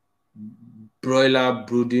broiler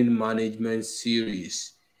brooding management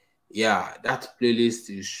series. Yeah, that playlist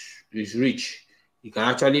is rich. It can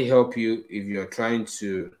actually help you if you're trying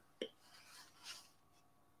to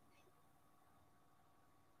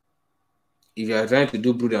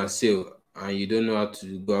do brood and sale and you don't know how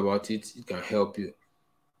to go about it. It can help you.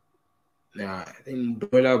 Now, I think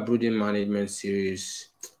broiler brooding management series,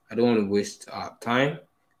 I don't want to waste our time.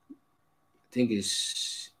 I think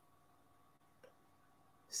it's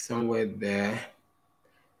somewhere there.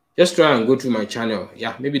 Just try and go through my channel.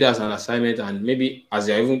 Yeah, maybe that's an assignment, and maybe as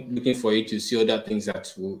you're even looking for it to see other things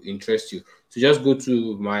that will interest you. So just go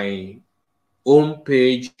to my home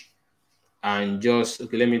page and just,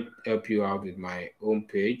 okay, let me help you out with my home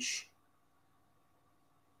page.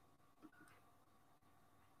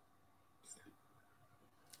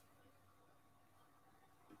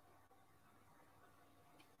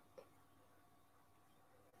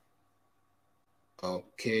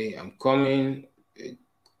 Okay, I'm coming.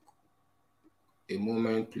 A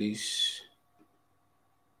moment, please.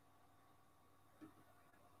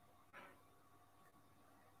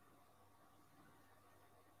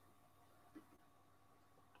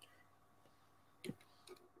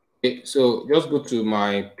 Okay, so just go to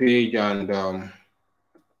my page and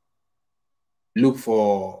look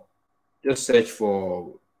for, just search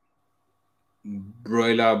for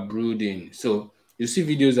broiler brooding. So you see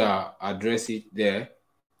videos that address it there.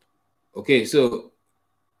 Okay, so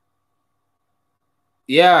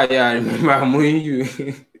yeah, I remember I'm owing you.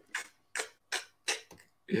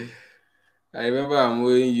 I remember I'm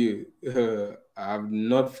owing you. I've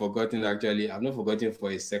not forgotten, actually. I've not forgotten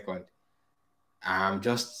for a second. I'm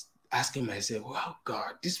just asking myself, wow,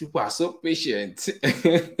 God, these people are so patient.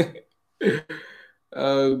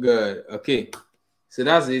 Oh, God. Okay. So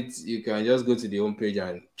that's it. You can just go to the homepage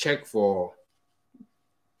and check for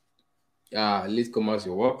latecomers.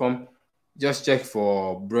 You're welcome. Just check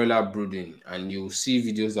for broiler brooding and you'll see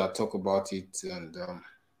videos that talk about it. And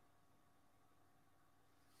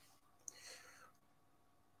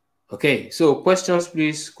okay, so questions,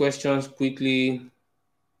 please. Questions quickly.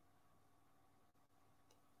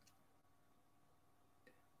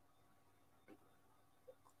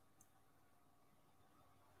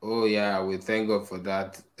 Oh yeah, we thank God for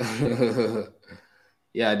that.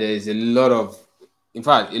 Yeah, there is a lot of, in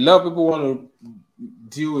fact, a lot of people want to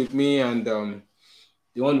deal with me, and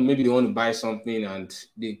they want to buy something, and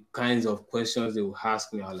the kinds of questions they will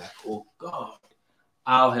ask me are like, oh God,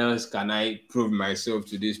 how else can I prove myself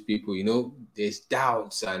to these people? There's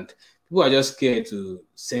doubts, and people are just scared to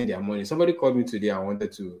send their money. Somebody called me today and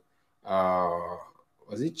wanted to,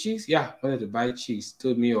 was it chicks? Yeah, wanted to buy chicks.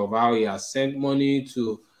 Told me of how he has sent money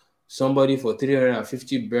to somebody for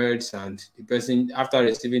 350 birds, and the person, after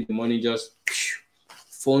receiving the money, just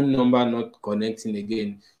phone number not connecting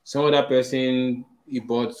again. Some other person, he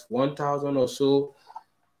bought 1,000 or so.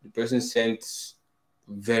 The person sent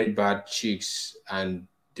very bad chicks, and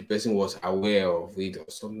the person was aware of it or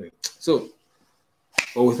something. So,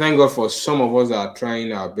 but we thank God for some of us that are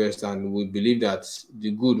trying our best, and we believe that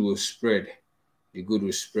the good will spread. The good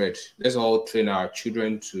will spread. Let's all train our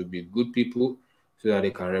children to be good people so that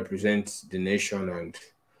they can represent the nation and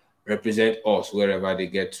represent us wherever they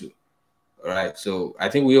get to. All right. So I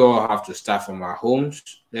think we all have to start from our homes.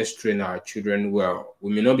 Let's train our children well.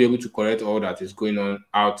 We may not be able to correct all that is going on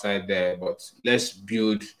outside there, but let's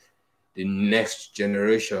build the next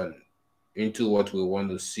generation into what we want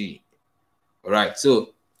to see. All right.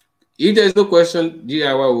 So if there's no question,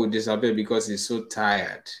 DIY will disappear because he's so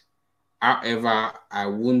tired. However, I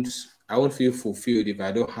won't feel fulfilled if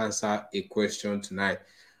I don't answer a question tonight.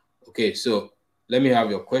 Okay, so let me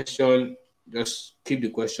have your question. Just keep the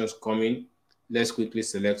questions coming. Let's quickly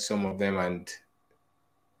select some of them and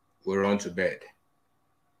we'll run to bed.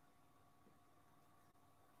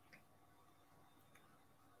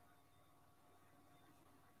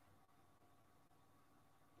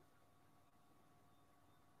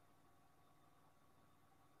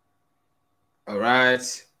 All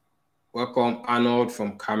right. Welcome, Arnold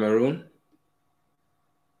from Cameroon.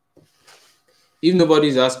 If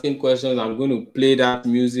nobody's asking questions, I'm going to play that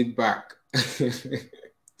music back.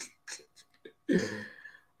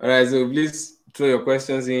 All right, so please throw your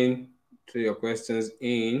questions in. Throw your questions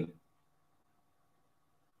in.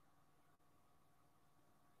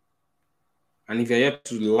 And if you're yet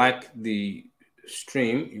to like the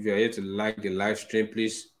stream, if you're yet to like the live stream,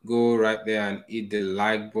 please go right there and hit the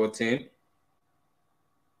like button.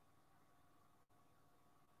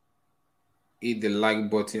 Hit the like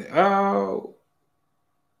button. Oh,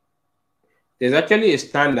 there's actually a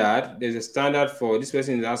standard. There's a standard for this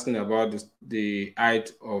person is asking about the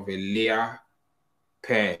height of a layer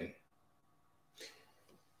pen.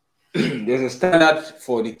 There's a standard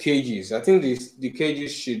for the cages. I think the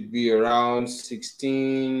cages should be around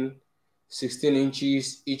 16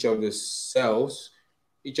 inches each of the cells,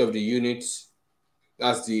 each of the units.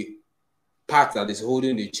 That's the part that is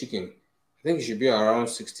holding the chicken. I think it should be around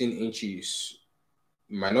 16 inches.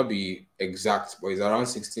 It might not be exact, but it's around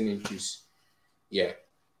 16 inches. Yeah.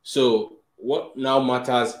 So what now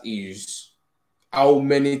matters is how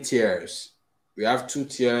many tiers. We have 2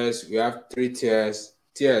 tiers, we have 3 tiers.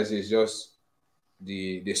 Tiers is just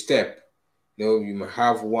the step. You might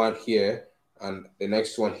have one here and the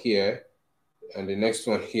next one here and the next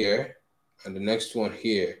one here and the next one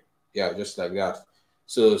here. Yeah, just like that.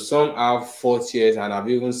 So some have 4 tiers, and I've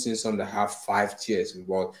even seen some that have 5 tiers.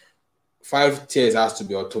 But 5 tiers has to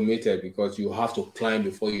be automated because you have to climb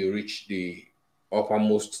before you reach the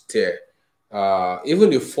uppermost tier. Even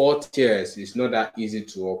the 4 tiers is not that easy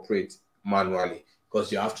to operate manually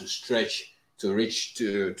because you have to stretch to reach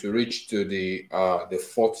to the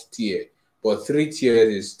 4th tier. But 3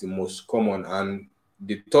 tiers is the most common, and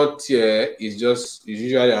the 3rd tier is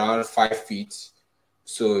usually around 5 feet.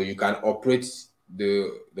 So you can operate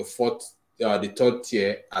the 3rd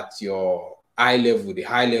tier at your eye level, the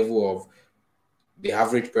high level of the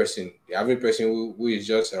average person. The average person who is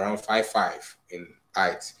just around 5'5" in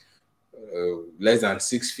height, less than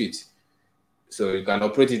 6 feet. So you can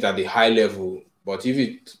operate it at the high level. But if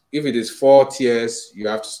it is 4 tiers, you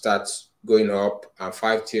have to start going up, and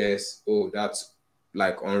 5 tiers, that's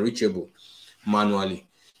like unreachable manually.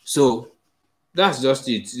 So that's just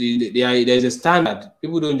it. There's a standard.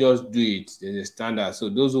 People don't just do it. There's a standard. So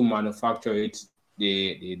those who manufacture it,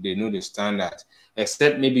 they know the standard.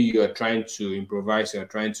 Except maybe you are trying to improvise, you're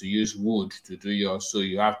trying to use wood to do yours. So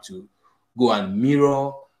you have to go and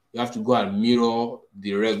mirror. You have to go and mirror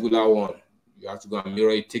the regular one. You have to go and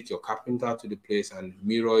mirror it. Take your carpenter to the place and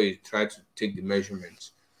mirror it. Try to take the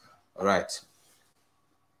measurements. All right.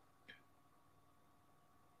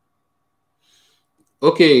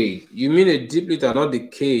 Okay, you mean a deep litter, not the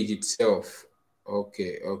cage itself.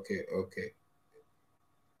 Okay.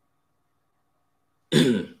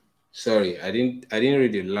 Sorry, I didn't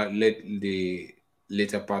read the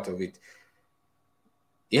later part of it.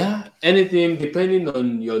 Yeah, anything depending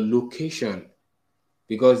on your location,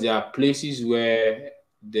 because there are places where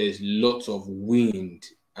there's lots of wind,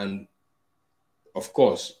 and of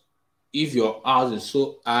course, if your house is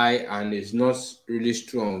so high and it's not really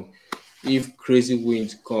strong, if crazy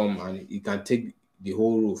winds come and it can take the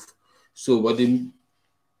whole roof. So, but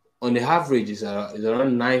on the average, is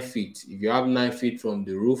around 9 feet. If you have 9 feet from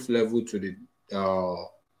the roof level to the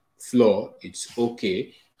floor, it's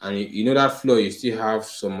okay. And you know that floor, you still have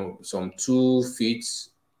some 2 feet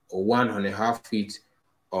or 1.5 feet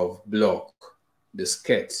of block, the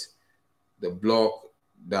skirt, the block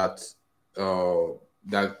that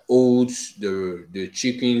holds the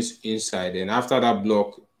chickens inside. And after that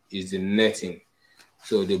block is the netting.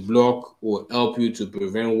 So the block will help you to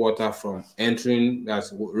prevent water from entering.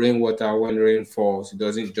 That's rainwater. When rain falls, it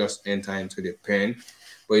doesn't just enter into the pen.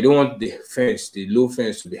 But you don't want the fence, the low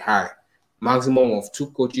fence, to be high. Maximum of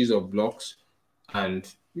 2 coaches of blocks,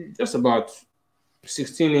 and just about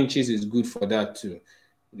 16 inches is good for that too.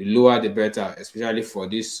 The lower the better, especially for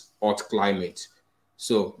this hot climate.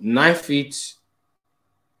 So 9 feet,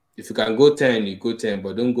 if you can go 10, you go 10,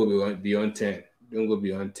 but don't go beyond 10. Don't go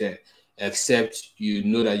beyond 10, except you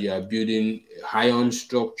know that you are building a iron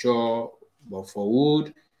structure. But for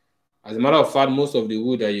wood, as a matter of fact, most of the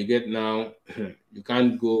wood that you get now, you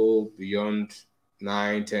can't go beyond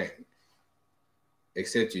 9, 10,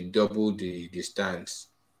 except you double the distance.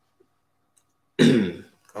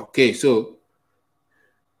 Okay, so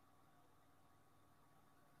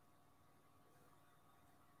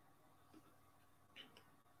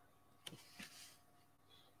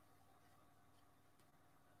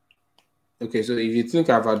okay, so if you think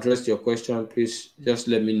I've addressed your question, please just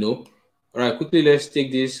let me know. All right, quickly, let's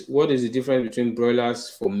take this. What is the difference between broilers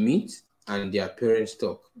for meat and their parent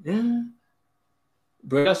stock?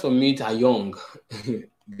 Broilers for meat are young.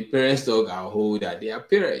 The parent stock are older. They are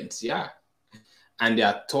parents, yeah. And they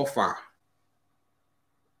are tougher.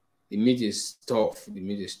 The meat is tough. The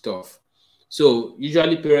meat is tough. So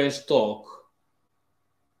usually parent stock,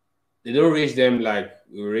 they don't raise them like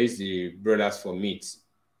we raise the broilers for meat.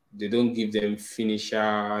 They don't give them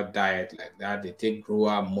finisher diet like that. They take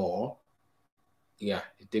grower more. Yeah,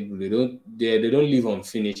 they don't live on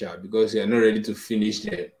finisher because they are not ready to finish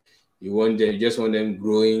them. You just want them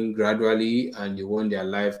growing gradually, and you want their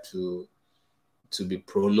life to be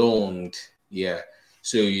prolonged. Yeah.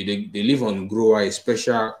 So they live on grower, a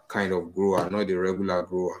special kind of grower, not the regular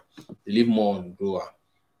grower. They live more on grower.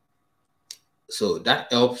 So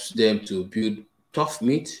that helps them to build tough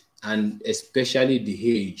meat, and especially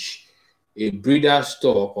the age. A breeder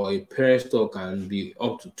stock or a parent stock can be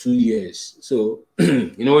up to 2 years. So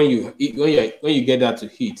when you get that to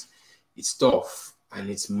heat, it's tough and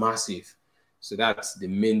it's massive. So that's the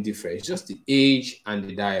main difference. Just the age and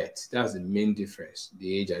the diet. That's the main difference.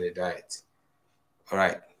 The age and the diet. All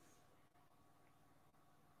right.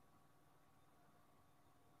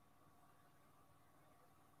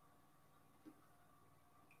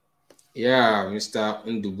 Yeah, Mr.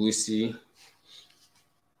 Ndubuisi.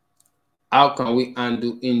 How can we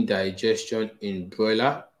handle indigestion in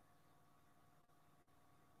broiler?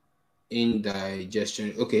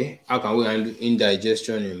 Indigestion. Okay. How can we handle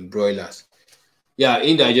indigestion in broilers? Yeah,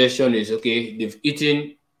 indigestion is okay. They've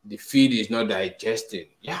eaten, the feed is not digesting.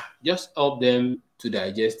 Yeah, just help them to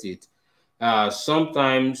digest it.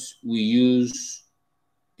 Sometimes we use,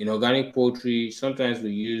 in organic poultry, sometimes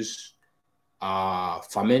we use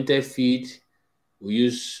fermented feed, we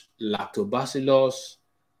use lactobacillus,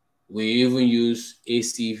 we even use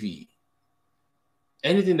ACV.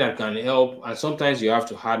 Anything that can help, and sometimes you have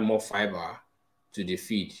to add more fiber to the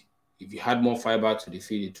feed. If you add more fiber to the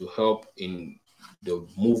feed, it will help in the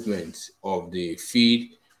movement of the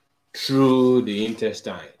feed through the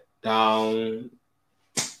intestine down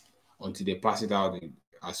until they pass it out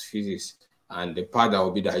as feces, and the part that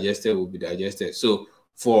will be digested. So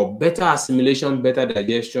for better assimilation, better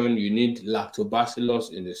digestion, you need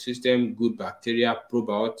lactobacillus in the system, good bacteria,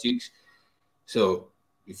 probiotics. So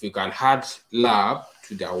if you can add lab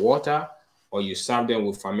to their water, or you serve them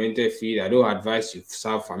with fermented feed, I don't advise you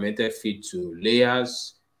serve fermented feed to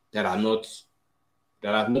layers that have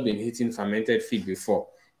not been eating fermented feed before.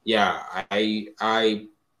 Yeah, I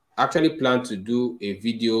actually plan to do a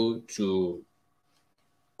video to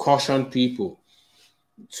caution people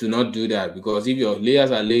to not do that, because if your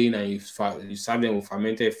layers are laying and you serve them with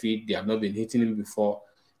fermented feed, they have not been eating it before,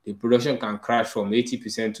 the production can crash from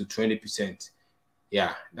 80% to 20%.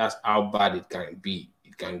 Yeah, that's how bad it can be.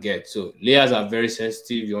 It can get. So layers are very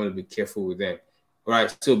sensitive. You want to be careful with them. All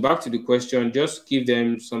right. So back to the question. Just give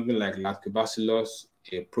them something like lactobacillus,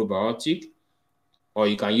 a probiotic, or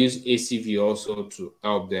you can use ACV also to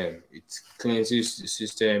help them. It cleanses the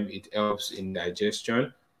system. It helps in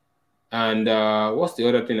digestion. And what's the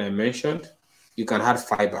other thing I mentioned? You can add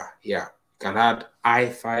fiber. Yeah, you can add high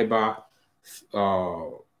fiber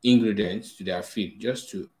ingredients to their feed just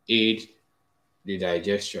to aid the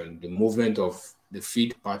digestion, the movement of the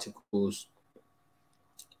feed particles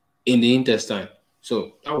in the intestine.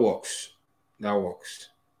 So that works. That works.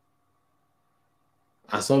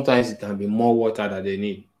 And sometimes it can be more water that they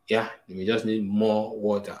need. Yeah, they may just need more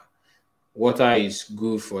water. Water is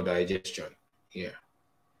good for digestion. Yeah.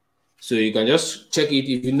 So you can just check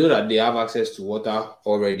it. If you know that they have access to water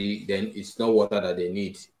already, then it's not water that they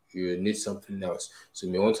need. you need something else. So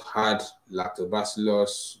you may want to add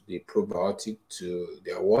lactobacillus, the probiotic, to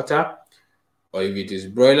their water. Or if it is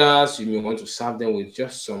broilers, you may want to serve them with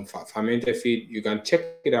just some fermented feed. You can check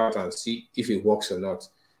it out and see if it works or not.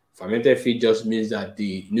 Fermented feed just means that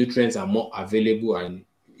the nutrients are more available and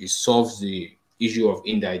it solves the issue of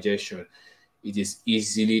indigestion. It is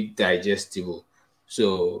easily digestible.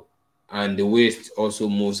 So, and the waste also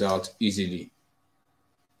moves out easily.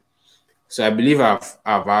 So I believe I've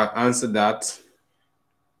answered that.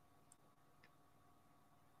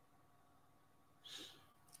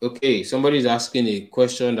 Okay, somebody is asking a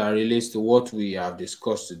question that relates to what we have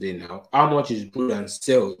discussed today now. How much is brood and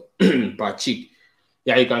sell per chick?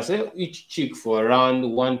 Yeah, you can sell each chick for around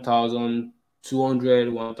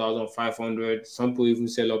 1,200, 1,500. Some people even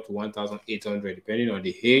sell up to 1,800, depending on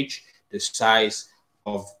the age, the size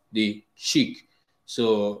of the chick.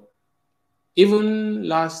 So even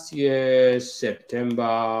last year,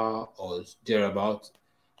 September or thereabout,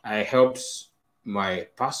 I helped my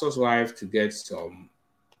pastor's wife to get some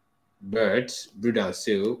birds, brood and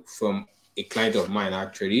sale, from a client of mine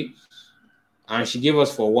actually, and she gave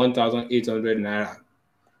us for 1,800 naira.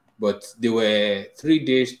 But they were 3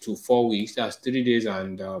 days to 4 weeks. That's 3 days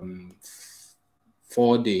and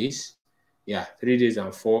 4 days. Yeah, 3 days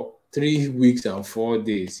and 3 weeks and 4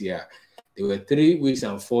 days. Yeah, they were 3 weeks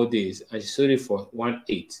and 4 days, and she sold it for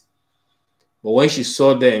 1,800. But when she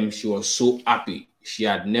saw them, she was so happy. She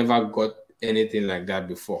had never got anything like that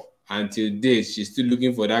before. Until date, she's still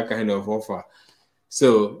looking for that kind of offer.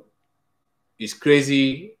 So it's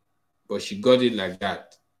crazy, but she got it like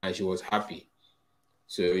that, and she was happy.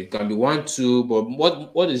 So it can be 1, 2, but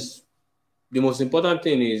what is the most important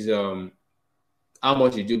thing is how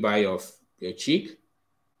much did you buy your chick?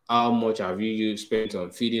 How much have you spent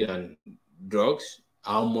on feeding and drugs?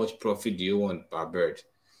 How much profit do you want per bird?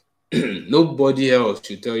 Nobody else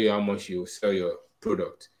should tell you how much you sell your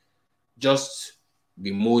product. Just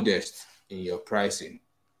be modest in your pricing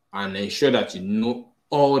and ensure that you know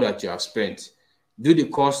all that you have spent. Do the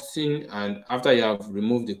costing, and after you have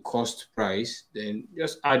removed the cost price, then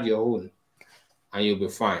just add your own and you'll be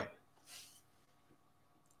fine.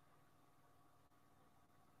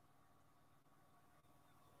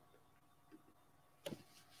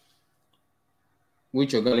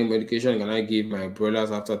 Which organic medication can I give my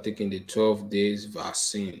broilers after taking the 12 days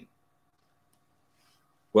vaccine?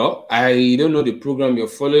 Well, I don't know the program you're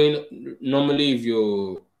following. Normally, if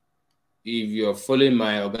you're following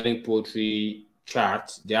my organic poultry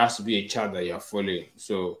chart, there has to be a chart that you're following.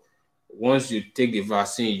 So once you take the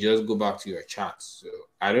vaccine, you just go back to your chart. So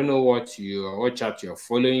I don't know what chart you're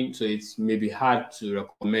following. So it's maybe hard to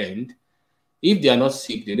recommend. If they are not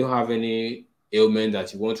sick, they don't have any ailment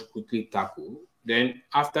that you want to quickly tackle, then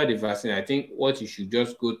after the vaccine, I think what you should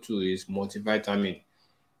just go to is multivitamin,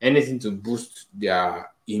 anything to boost their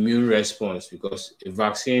immune response, because a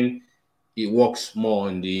vaccine, it works more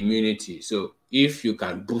on the immunity. So if you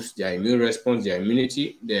can boost their immune response, their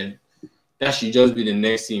immunity, then that should just be the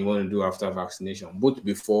next thing you want to do after vaccination, both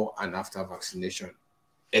before and after vaccination,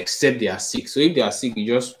 except they are sick. So if they are sick,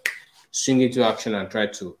 you just swing into action and try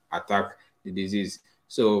to attack the disease.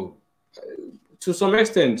 So to some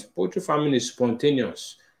extent, poultry farming is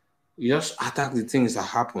spontaneous. You just attack the things that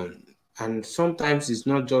happen. And sometimes it's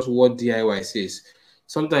not just what DIY says.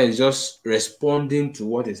 Sometimes it's just responding to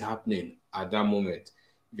what is happening at that moment.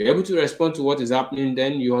 If you're able to respond to what is happening,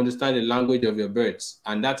 then you understand the language of your birds.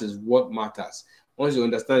 And that is what matters. Once you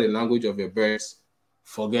understand the language of your birds,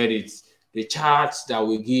 forget it. The charts that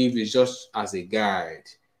we give is just as a guide.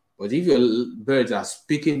 But if your birds are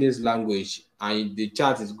speaking this language and the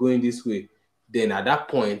chart is going this way, then at that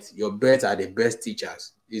point, your birds are the best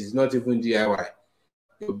teachers. It's not even DIY.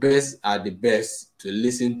 Your birds are the best to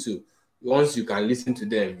listen to. Once you can listen to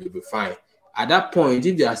them, you'll be fine. At that point,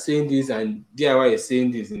 if they are saying this and DIY is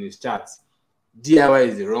saying this in his charts, DIY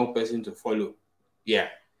is the wrong person to follow. Yeah.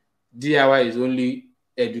 DIY is only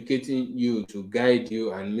educating you to guide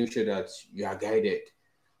you and make sure that you are guided.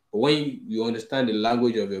 But when you understand the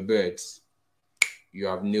language of your birds, you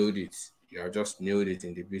have nailed it. You have just nailed it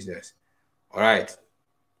in the business. All right.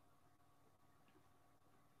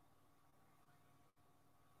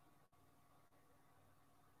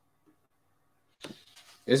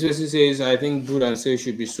 SBC says, I think brood and sale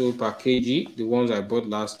should be sold per kg. The ones I bought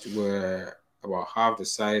last were about half the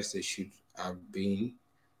size they should have been.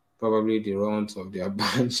 Probably the runs of their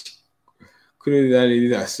bunch. Couldn't that lady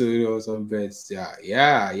that sold all some beds?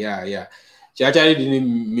 Yeah. She actually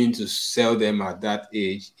didn't mean to sell them at that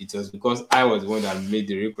age. It was because I was the one that made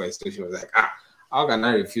the request. So she was like, how can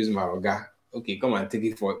I refuse my orga? Okay, come and take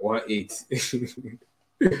it for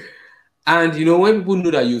 1.8. And you know, when people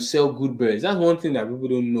know that you sell good birds, that's one thing that people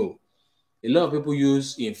don't know. A lot of people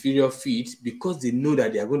use inferior feed because they know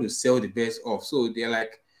that they are going to sell the best off. So they're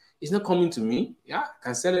like, it's not coming to me. Yeah, I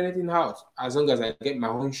can sell anything out as long as I get my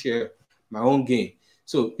own share, my own gain.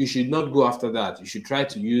 So you should not go after that. You should try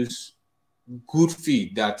to use good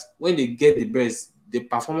feed that when they get the birds, the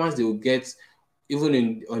performance they will get even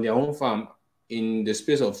in on their own farm in the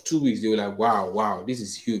space of 2 weeks, they were like, wow, this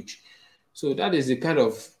is huge. So that is the kind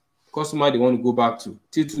of customer they want to go back to.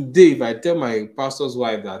 Till today, if I tell my pastor's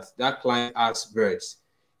wife that that client has birds,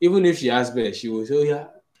 even if she has birds, she will say, oh yeah,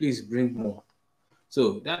 please bring more.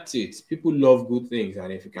 So that's it. People love good things,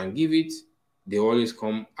 and if you can give it, they always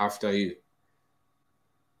come after you.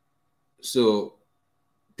 So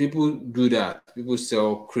people do that. People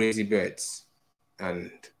sell crazy birds, and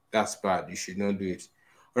that's bad. You should not do it.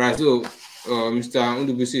 All right. So, Mr.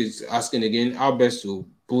 Undubusi is asking again, how best to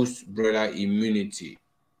boost broiler immunity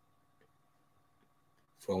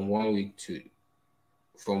from 1 week to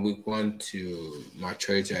from week 1 to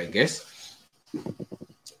maturity, I guess.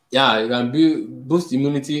 Yeah, you can boost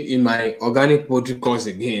immunity in my organic poultry course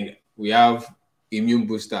again. We have immune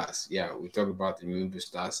boosters. Yeah, we talk about immune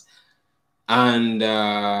boosters. And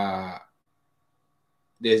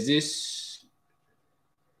there's this.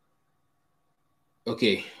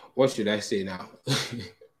 Okay, what should I say now?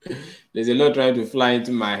 There's a lot trying to fly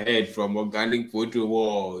into my head from organic poultry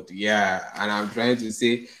world. Yeah, and I'm trying to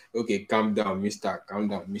say, okay, calm down, mister. Calm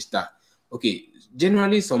down, mister. Okay,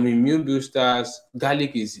 generally, some immune boosters,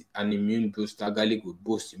 garlic is an immune booster. Garlic will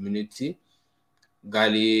boost immunity.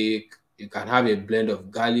 Garlic, you can have a blend of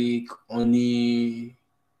garlic, honey,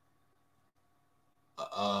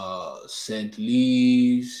 scent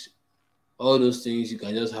leaves, all those things. You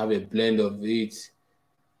can just have a blend of it.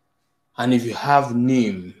 And if you have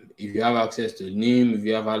neem, if you have access to neem, if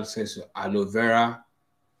you have access to aloe vera,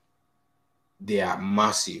 they are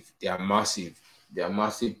massive. They are massive. They are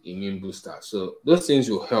massive immune boosters. So those things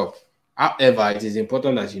will help. However, it is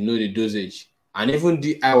important that you know the dosage. And even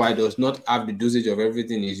DIY does not have the dosage of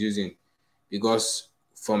everything he's using, because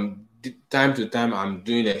from time to time I'm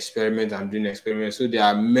doing experiments. So there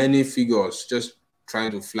are many figures just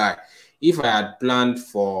trying to fly. If I had planned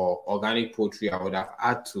for organic poultry, I would have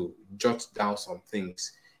had to jot down some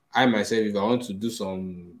things. I myself, if I want to do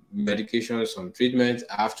some medication, some treatment,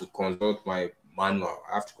 I have to consult my manual,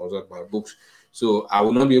 I have to consult my books. So I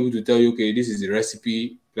will not be able to tell you, okay, this is the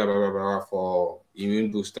recipe, blah, blah, blah, blah, for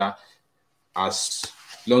immune booster, as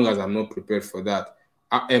long as I'm not prepared for that.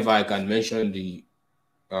 However, I can mention the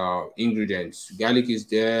ingredients. Garlic is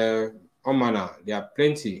there, all manner. There are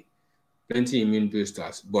plenty immune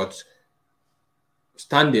boosters, but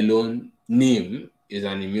standalone, neem is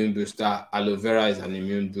an immune booster. Aloe vera is an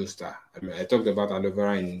immune booster. I mean, I talked about aloe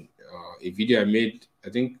vera in a video I made, I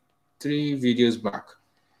think 3 videos back.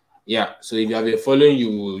 Yeah, so if you have been following,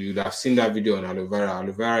 you'd have seen that video on aloe vera.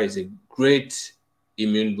 Aloe vera is a great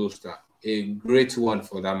immune booster, a great one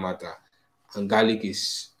for that matter. And garlic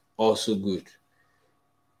is also good.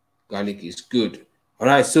 Garlic is good. All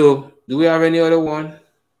right, so do we have any other one?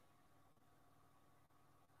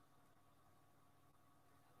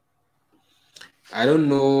 I don't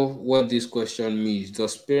know what this question means.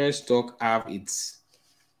 Does parent stock have its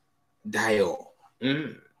dial?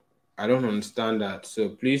 I don't understand that. So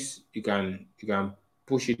please, you can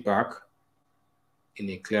push it back in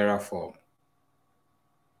a clearer form.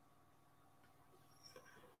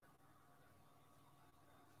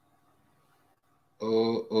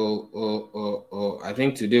 Oh. I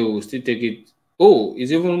think today we will still take it. Oh,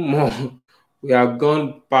 it's even more. We have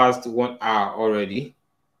gone past 1 hour already.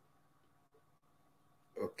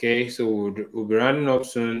 Okay, so we'll be running up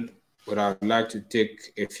soon, but I'd like to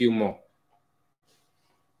take a few more.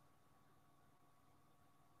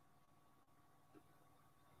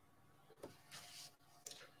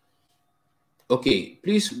 Okay,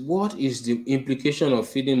 please, what is the implication of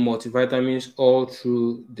feeding multivitamins all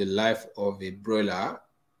through the life of a broiler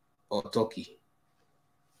or turkey?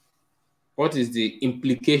 What is the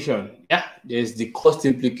implication? Yeah, there's the cost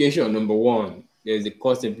implication, number one. There's the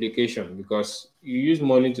cost implication because you use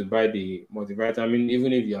money to buy the multivitamin,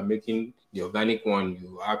 even if you are making the organic one,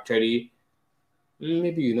 you actually,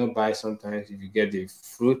 maybe you not buy sometimes if you get the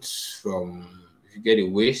fruits from, if you get a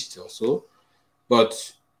waste or so, but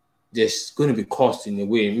there's going to be cost in a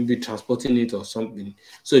way, maybe transporting it or something.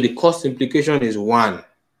 So the cost implication is one.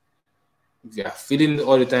 If you are feeding it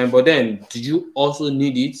all the time, but then do you also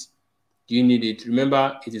need it? Do you need it?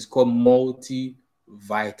 Remember, it is called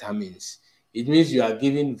multivitamins. It means you are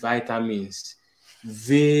giving vitamins,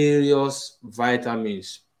 various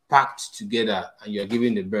vitamins packed together, and you are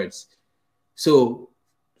giving the birds. So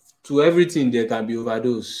to everything there can be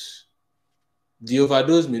overdose. The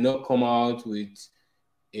overdose may not come out with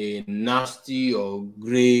a nasty or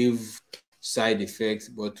grave side effect,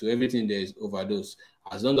 but to everything there is overdose.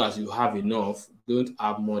 As long as you have enough, don't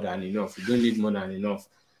have more than enough. You don't need more than enough.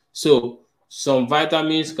 So some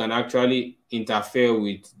vitamins can actually interfere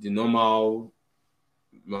with the normal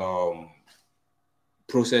um,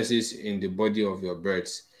 processes in the body of your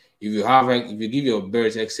birds. If you give your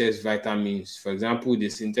birds excess vitamins, for example, the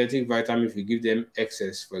synthetic vitamin, if you give them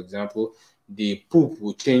excess, for example, the poop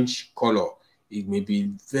will change color. It may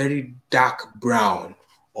be very dark brown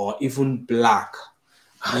or even black,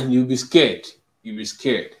 and you'll be scared. You'll be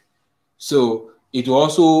scared. So it will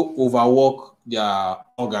also overwork their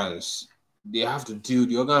organs. The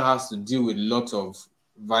organ has to deal with lots of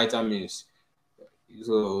vitamins.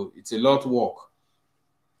 So it's a lot of work.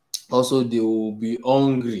 Also, they will be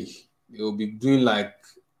hungry. They will be doing like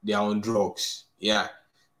they are on drugs. Yeah,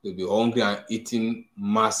 they'll be hungry and eating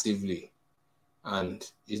massively. And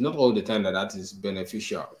it's not all the time that that is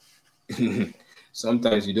beneficial.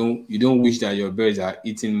 Sometimes you don't wish that your birds are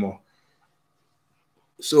eating more.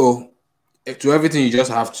 So to everything, you just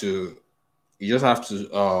have to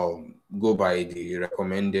go by the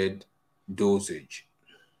recommended dosage.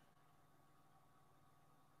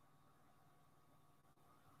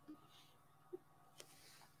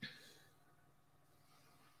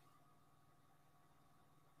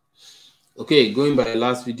 Okay, going by the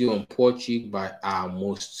last video on poor chick by our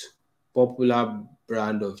most popular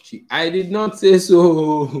brand of chick. I did not say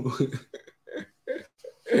so.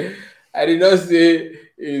 I did not say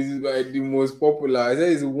it's by the most popular. I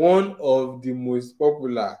said it's one of the most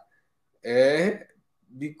popular. Eh?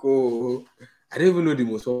 Because I don't even know the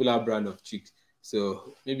most popular brand of chicks.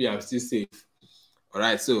 So maybe I'm still safe. All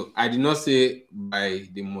right. So I did not say by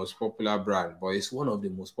the most popular brand, but it's one of the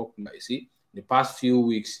most popular. You see, the past few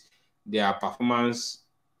weeks, their performance,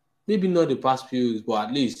 maybe not the past few weeks, but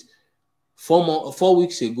at least 4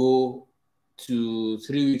 weeks ago to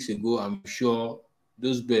 3 weeks ago, I'm sure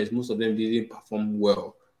those birds, most of them didn't perform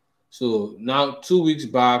well. So now 2 weeks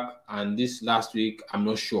back and this last week, I'm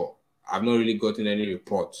not sure. I've not really gotten any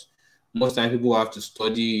reports. Most times people have to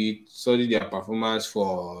study their performance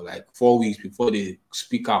for like 4 weeks before they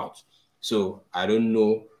speak out. So I don't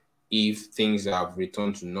know if things have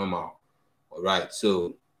returned to normal. All right.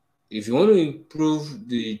 So if you want to improve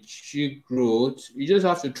the chick growth, you just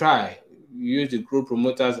have to try. Use the growth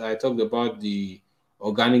promoters. I talked about the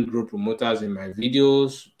organic growth promoters in my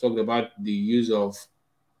videos. Talked about the use of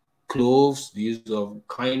cloves, the use of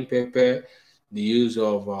cayenne pepper, the use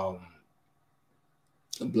of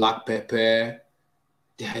black pepper.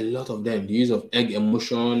 There are a lot of them. The use of egg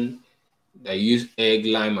emulsion. They use egg,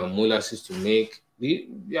 lime, and molasses to make.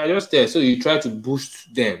 They are just there. So you try to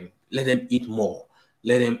boost them. Let them eat more.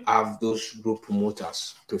 Let them have those growth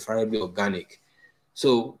promoters, preferably organic.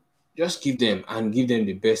 So just give them and give them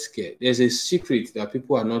the best care. There's a secret that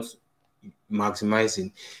people are not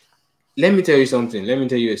maximizing. Let me tell you something. Let me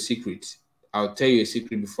tell you a secret. I'll tell you a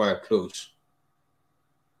secret before I close.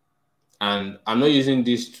 And I'm not using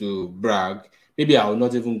this to brag. Maybe I will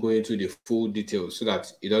not even go into the full details so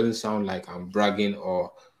that it doesn't sound like I'm bragging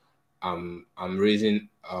or I'm raising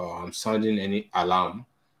I'm sounding any alarm.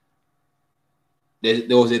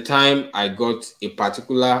 There was a time I got a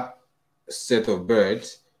particular set of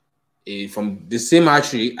birds from the same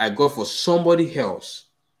hatchery I got for somebody else.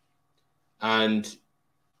 And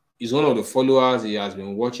he's one of the followers. He has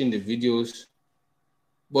been watching the videos.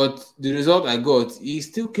 But the result I got, he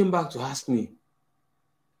still came back to ask me,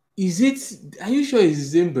 are you sure it's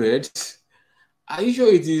the same bird? Are you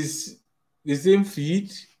sure it is the same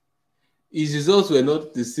feed? His results were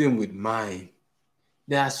not the same with mine.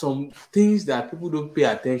 There are some things that people don't pay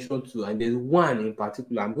attention to, and there's one in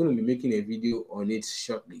particular. I'm going to be making a video on it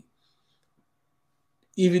shortly.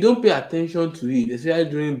 If you don't pay attention to it, especially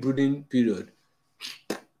during brooding period,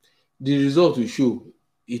 the result will show.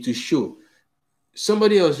 It will show.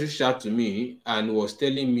 Somebody else reached out to me and was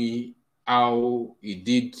telling me how he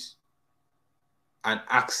did an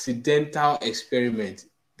accidental experiment.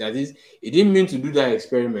 That is, he didn't mean to do that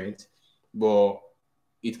experiment, but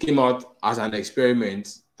it came out as an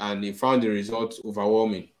experiment and he found the results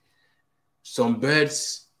overwhelming. Some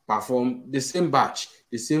birds perform the same batch,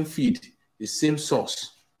 the same feed, the same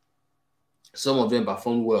source. Some of them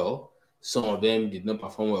performed well, some of them did not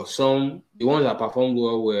perform well. The ones that performed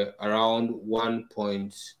well were around 1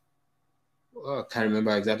 point, I can't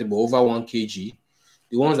remember exactly, but over 1 kg.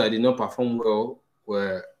 The ones that did not perform well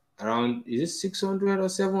were around, is it 600 or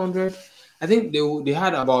 700? I think they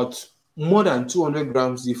had about more than 200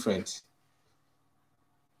 grams difference.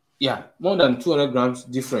 Yeah, more than 200 grams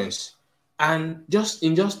difference. And just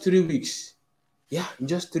in just 3 weeks, yeah, in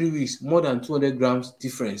just 3 weeks, more than 200 grams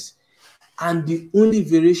difference. And the only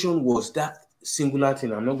variation was that singular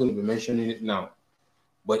thing. I'm not going to be mentioning it now,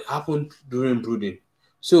 but it happened during brooding.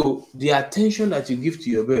 So the attention that you give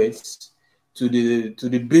to your birds, to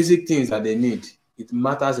the basic things that they need, it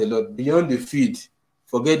matters a lot. Beyond the feed,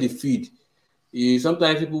 forget the feed.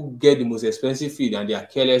 Sometimes people get the most expensive feed and they are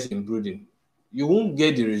careless in brooding. You won't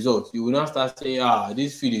get the result. You will not start saying,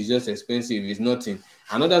 this feed is just expensive, it's nothing.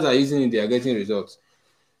 And others are using it, they are getting results.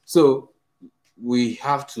 So we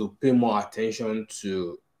have to pay more attention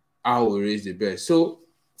to how we raise the birds. So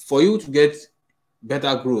for you to get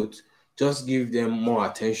better growth, just give them more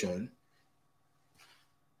attention,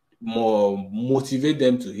 more motivate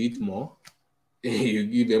them to eat more. You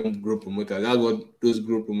give them growth promoters. That's what those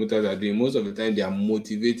growth promoters are doing. Most of the time, they are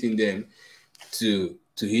motivating them to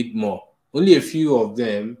eat more. Only a few of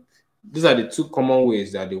them. These are the two common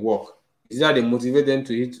ways that they work. Is that they motivate them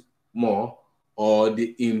to eat more, or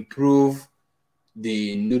they improve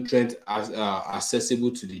the nutrient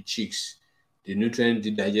accessible to the chicks.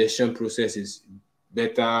 The digestion process is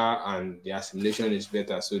better and the assimilation is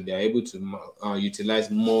better, so they are able to utilize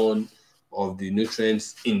more of the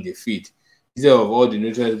nutrients in the feed. Instead of all the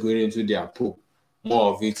nutrients going into their poop,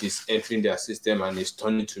 more of it is entering their system and is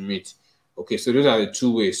turning to meat. Okay, so those are the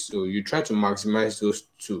two ways. So you try to maximize those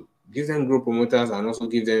two. Give them growth promoters and also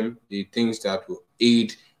give them the things that will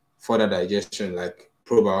aid further digestion, like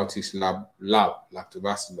probiotics,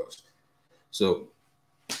 lactobacillus. So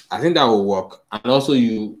I think that will work. And also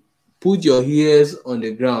you put your ears on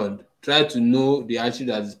the ground. Try to know the hatchery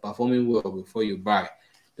that is performing well before you buy.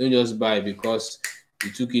 Don't just buy because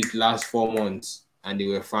you took it last 4 months and they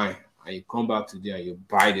were fine, and you come back today and you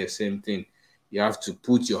buy the same thing. You have to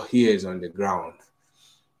put your ears on the ground.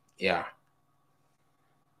 Yeah.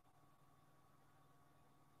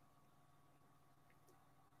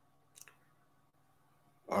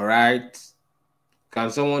 All right. Can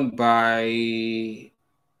someone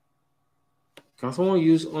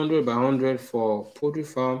use 100 by 100 for poultry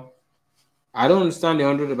farm? I don't understand the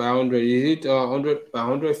 100 by 100. Is it 100 by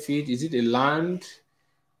 100 feet? Is it a land?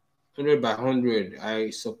 100 by 100, I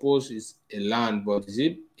suppose it's a land, but is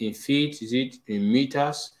it in feet? Is it in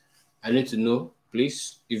meters? I need to know,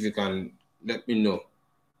 please, if you can let me know.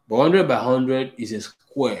 But 100 by 100 is a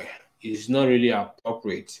square. It's not really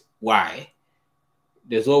appropriate. Why?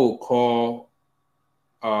 There's what we call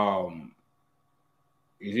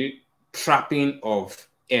is it trapping of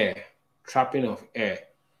air? Trapping of air.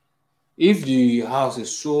 If the house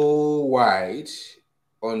is so wide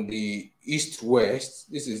on the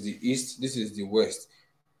east-west, this is the east, this is the west,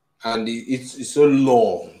 and it's so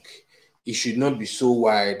long, it should not be so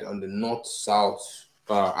wide on the north-south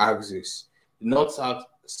axis. The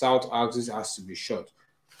north-south axis has to be short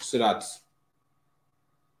so that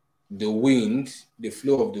the wind, the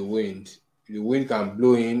flow of the wind can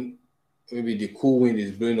blow in. Maybe the cool wind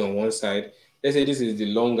is blowing on one side. Let's say this is the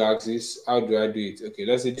long axis. How do I do it? Okay,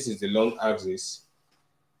 let's say this is the long axis.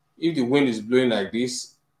 If the wind is blowing like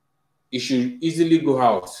this, it should easily go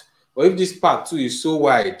out. But if this part too is so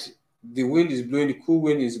wide, the wind is blowing, the cool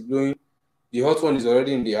wind is blowing, the hot one is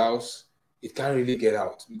already in the house, it can't really get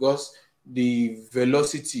out because the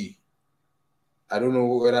velocity, I don't know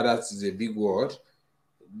whether that is a big word,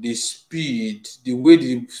 the speed, the way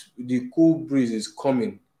the cool breeze is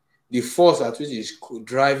coming, the force at which is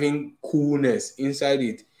driving coolness inside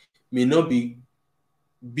it may not be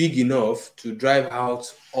big enough to drive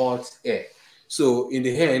out hot air. So in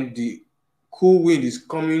the end, the cool wind is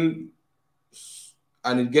coming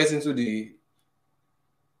and it gets into the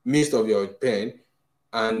midst of your pen,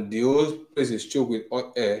 and the whole place is choked with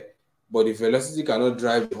hot air, but the velocity cannot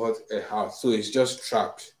drive the hot air out, so it's just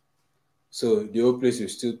trapped. So the whole place will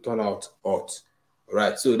still turn out hot. All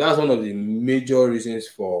right, so that's one of the major reasons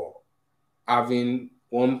for having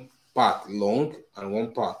one part long and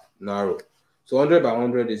one part narrow. So 100 by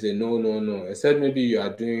 100 is a no, except maybe you're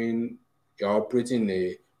operating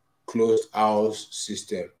a closed house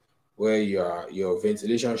system where your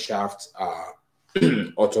ventilation shafts are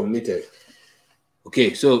automated.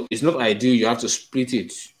 Okay, so it's not ideal. You have to split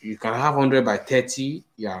it. You can have 100 by 30.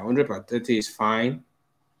 Yeah, 100 by 30 is fine.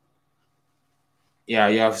 Yeah,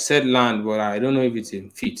 you have said land, but I don't know if it's in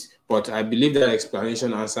feet. But I believe that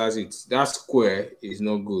explanation answers it. That square is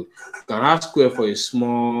not good. You can have square for a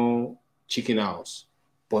small chicken house,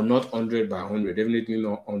 but not 100 by 100. Definitely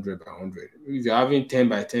not 100 by 100. If you're having 10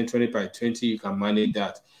 by 10, 20 by 20, you can manage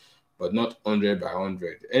that, but not 100 by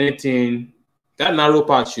 100. Anything, that narrow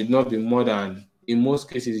part should not be more than, in most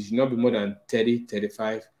cases, it should not be more than 30,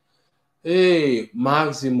 35 Hey,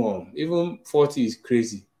 maximum. Even 40 is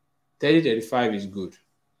crazy. 30, 35 is good.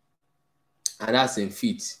 And that's in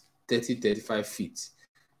feet. 30, 35 feet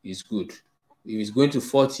is good. If it's going to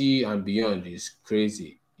 40 and beyond, is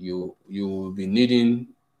crazy. You will be needing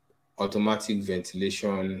automatic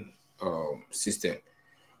ventilation system.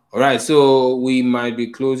 All right, so we might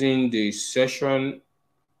be closing the session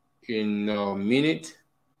in a minute.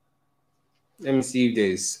 Let me see if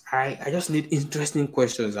there's. I just need interesting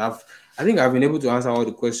questions. I think I've been able to answer all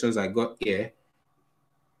the questions I got here.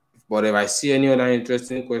 But if I see any other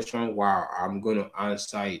interesting question, wow, I'm going to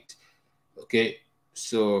answer it. Okay,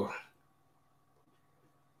 so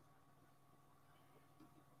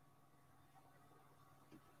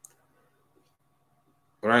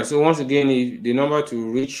all right. So once again, the number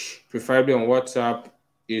to reach, preferably on WhatsApp,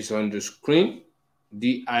 is on the screen.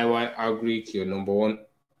 DIY Agric, your number one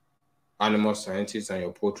animal scientist and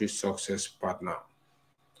your poultry success partner.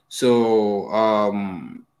 So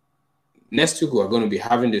next week we're going to be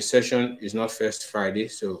having the session. It's not first Friday,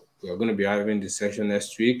 so we're going to be having the session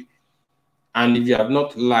next week. And if you have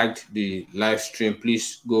not liked the live stream,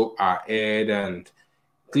 please go ahead and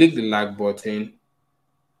click the like button.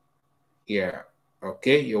 Yeah,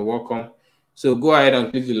 okay, you're welcome. So go ahead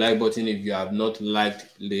and click the like button if you have not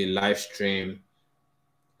liked the live stream.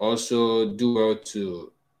 Also, do well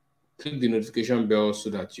to click the notification bell so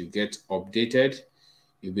that you get updated.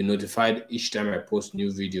 You'll be notified each time I post new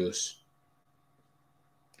videos.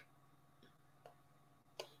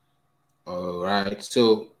 All right,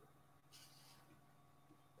 so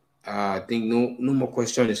I think no more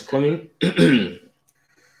question is coming.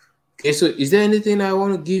 Okay, so is there anything I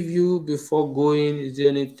want to give you before going? Is there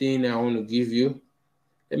anything I want to give you?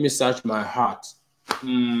 Let me search my heart.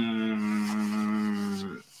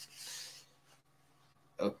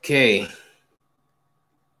 Okay.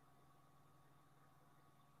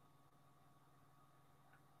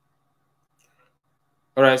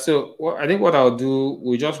 All right, so I think what I'll do,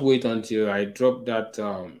 we just wait until I drop that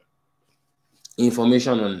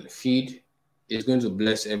information on feed. It's going to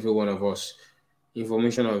bless every one of us.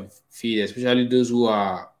 Information of feed, especially those who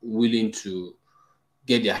are willing to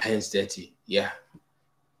get their hands dirty. Yeah.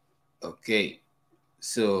 Okay.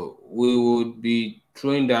 So we would be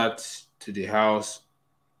throwing that to the house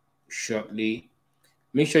shortly.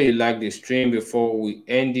 Make sure you like the stream before we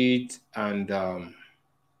end it. And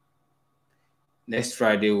next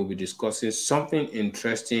Friday, we'll be discussing something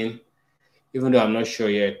interesting, even though I'm not sure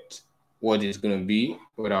yet what it's going to be,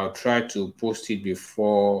 but I'll try to post it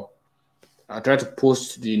before. I'll try to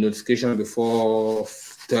post the notification before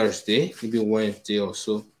Thursday, maybe Wednesday or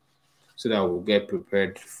so that we'll get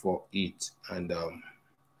prepared for it and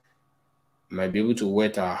might be able to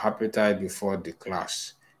whet our appetite before the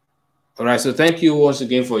class. All right, so thank you once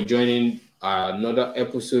again for joining another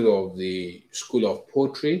episode of the School of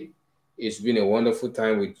Poultry. It's been a wonderful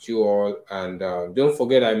time with you all. And don't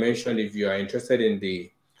forget, I mentioned if you are interested in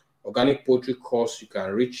the organic poultry course, you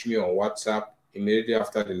can reach me on WhatsApp immediately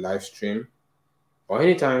after the live stream or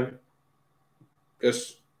anytime.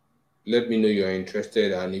 Just let me know you're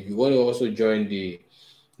interested. And if you want to also join the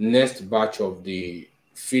next batch of the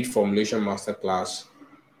feed formulation masterclass,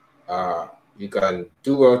 you can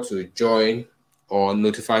do well to join or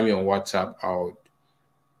notify me on WhatsApp.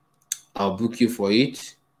 I'll book you for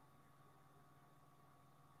it.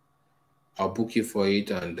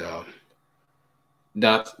 And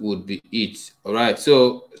that would be it. All right.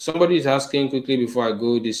 So somebody is asking quickly before I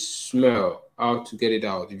go, the smell, how to get it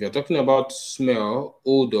out. If you're talking about smell,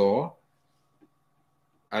 odor,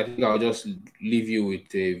 I think I'll just leave you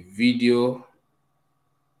with a video.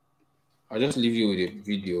 I'll just leave you with a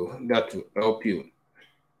video that will help you.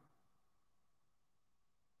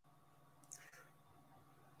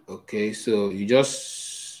 Okay, so you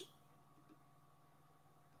just,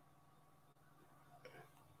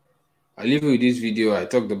 I'll leave you with this video. I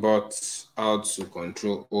talked about how to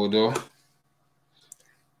control odor.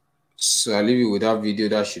 So I'll leave you with that video.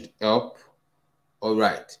 That should help. All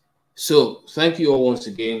right. So thank you all once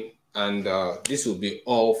again. And this will be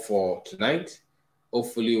all for tonight.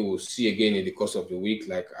 Hopefully we'll see again in the course of the week.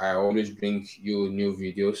 Like I always bring you new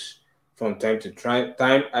videos from time to time.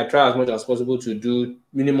 I try as much as possible to do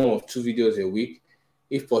minimum of 2 videos a week.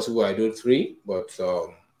 If possible, I do 3, but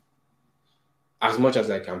as much as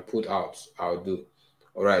I can put out, I'll do.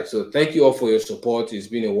 All right. So thank you all for your support. It's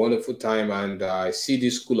been a wonderful time, and I see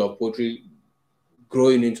this School of Poultry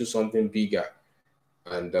growing into something bigger.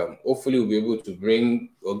 And hopefully we'll be able to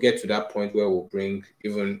bring or get to that point where we'll bring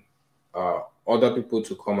even other people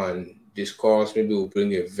to come and discuss. Maybe we'll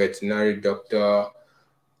bring a veterinary doctor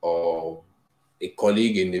or a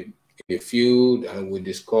colleague the field, and we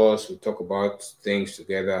discuss, we talk about things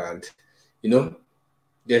together, and you know,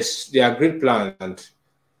 there are great plans, and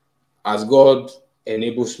as God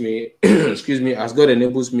enables me, excuse me, as God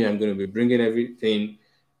enables me, I'm going to be bringing everything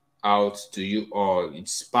out to you all.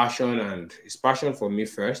 It's passion, and it's passion for me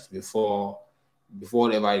first before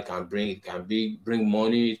whatever it can bring. It can bring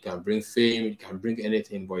money, it can bring fame, it can bring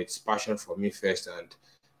anything, but it's passion for me first. And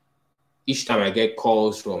each time I get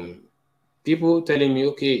calls from people telling me,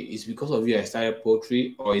 okay, it's because of you I started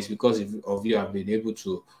poultry, or it's because of you I've been able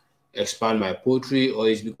to expand my poultry, or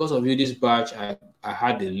it's because of you this batch I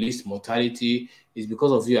had the least mortality, it's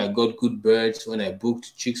because of you I got good birds when I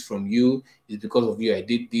booked chicks from you, it's because of you I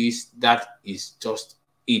did this. That is just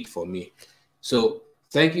it for me. So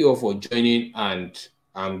thank you all for joining, and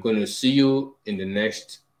I'm going to see you in the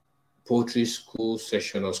next poetry school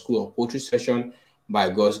session or school of poetry session by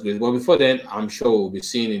God's grace. But before then, I'm sure we'll be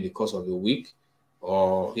seeing in the course of the week,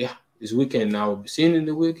 or yeah, it's weekend now. We'll be seeing in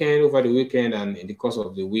the weekend, over the weekend, and in the course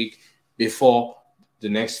of the week before the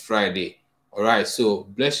next Friday. All right. So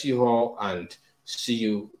bless you all, and see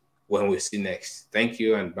you when we see next. Thank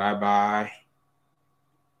you, and bye bye.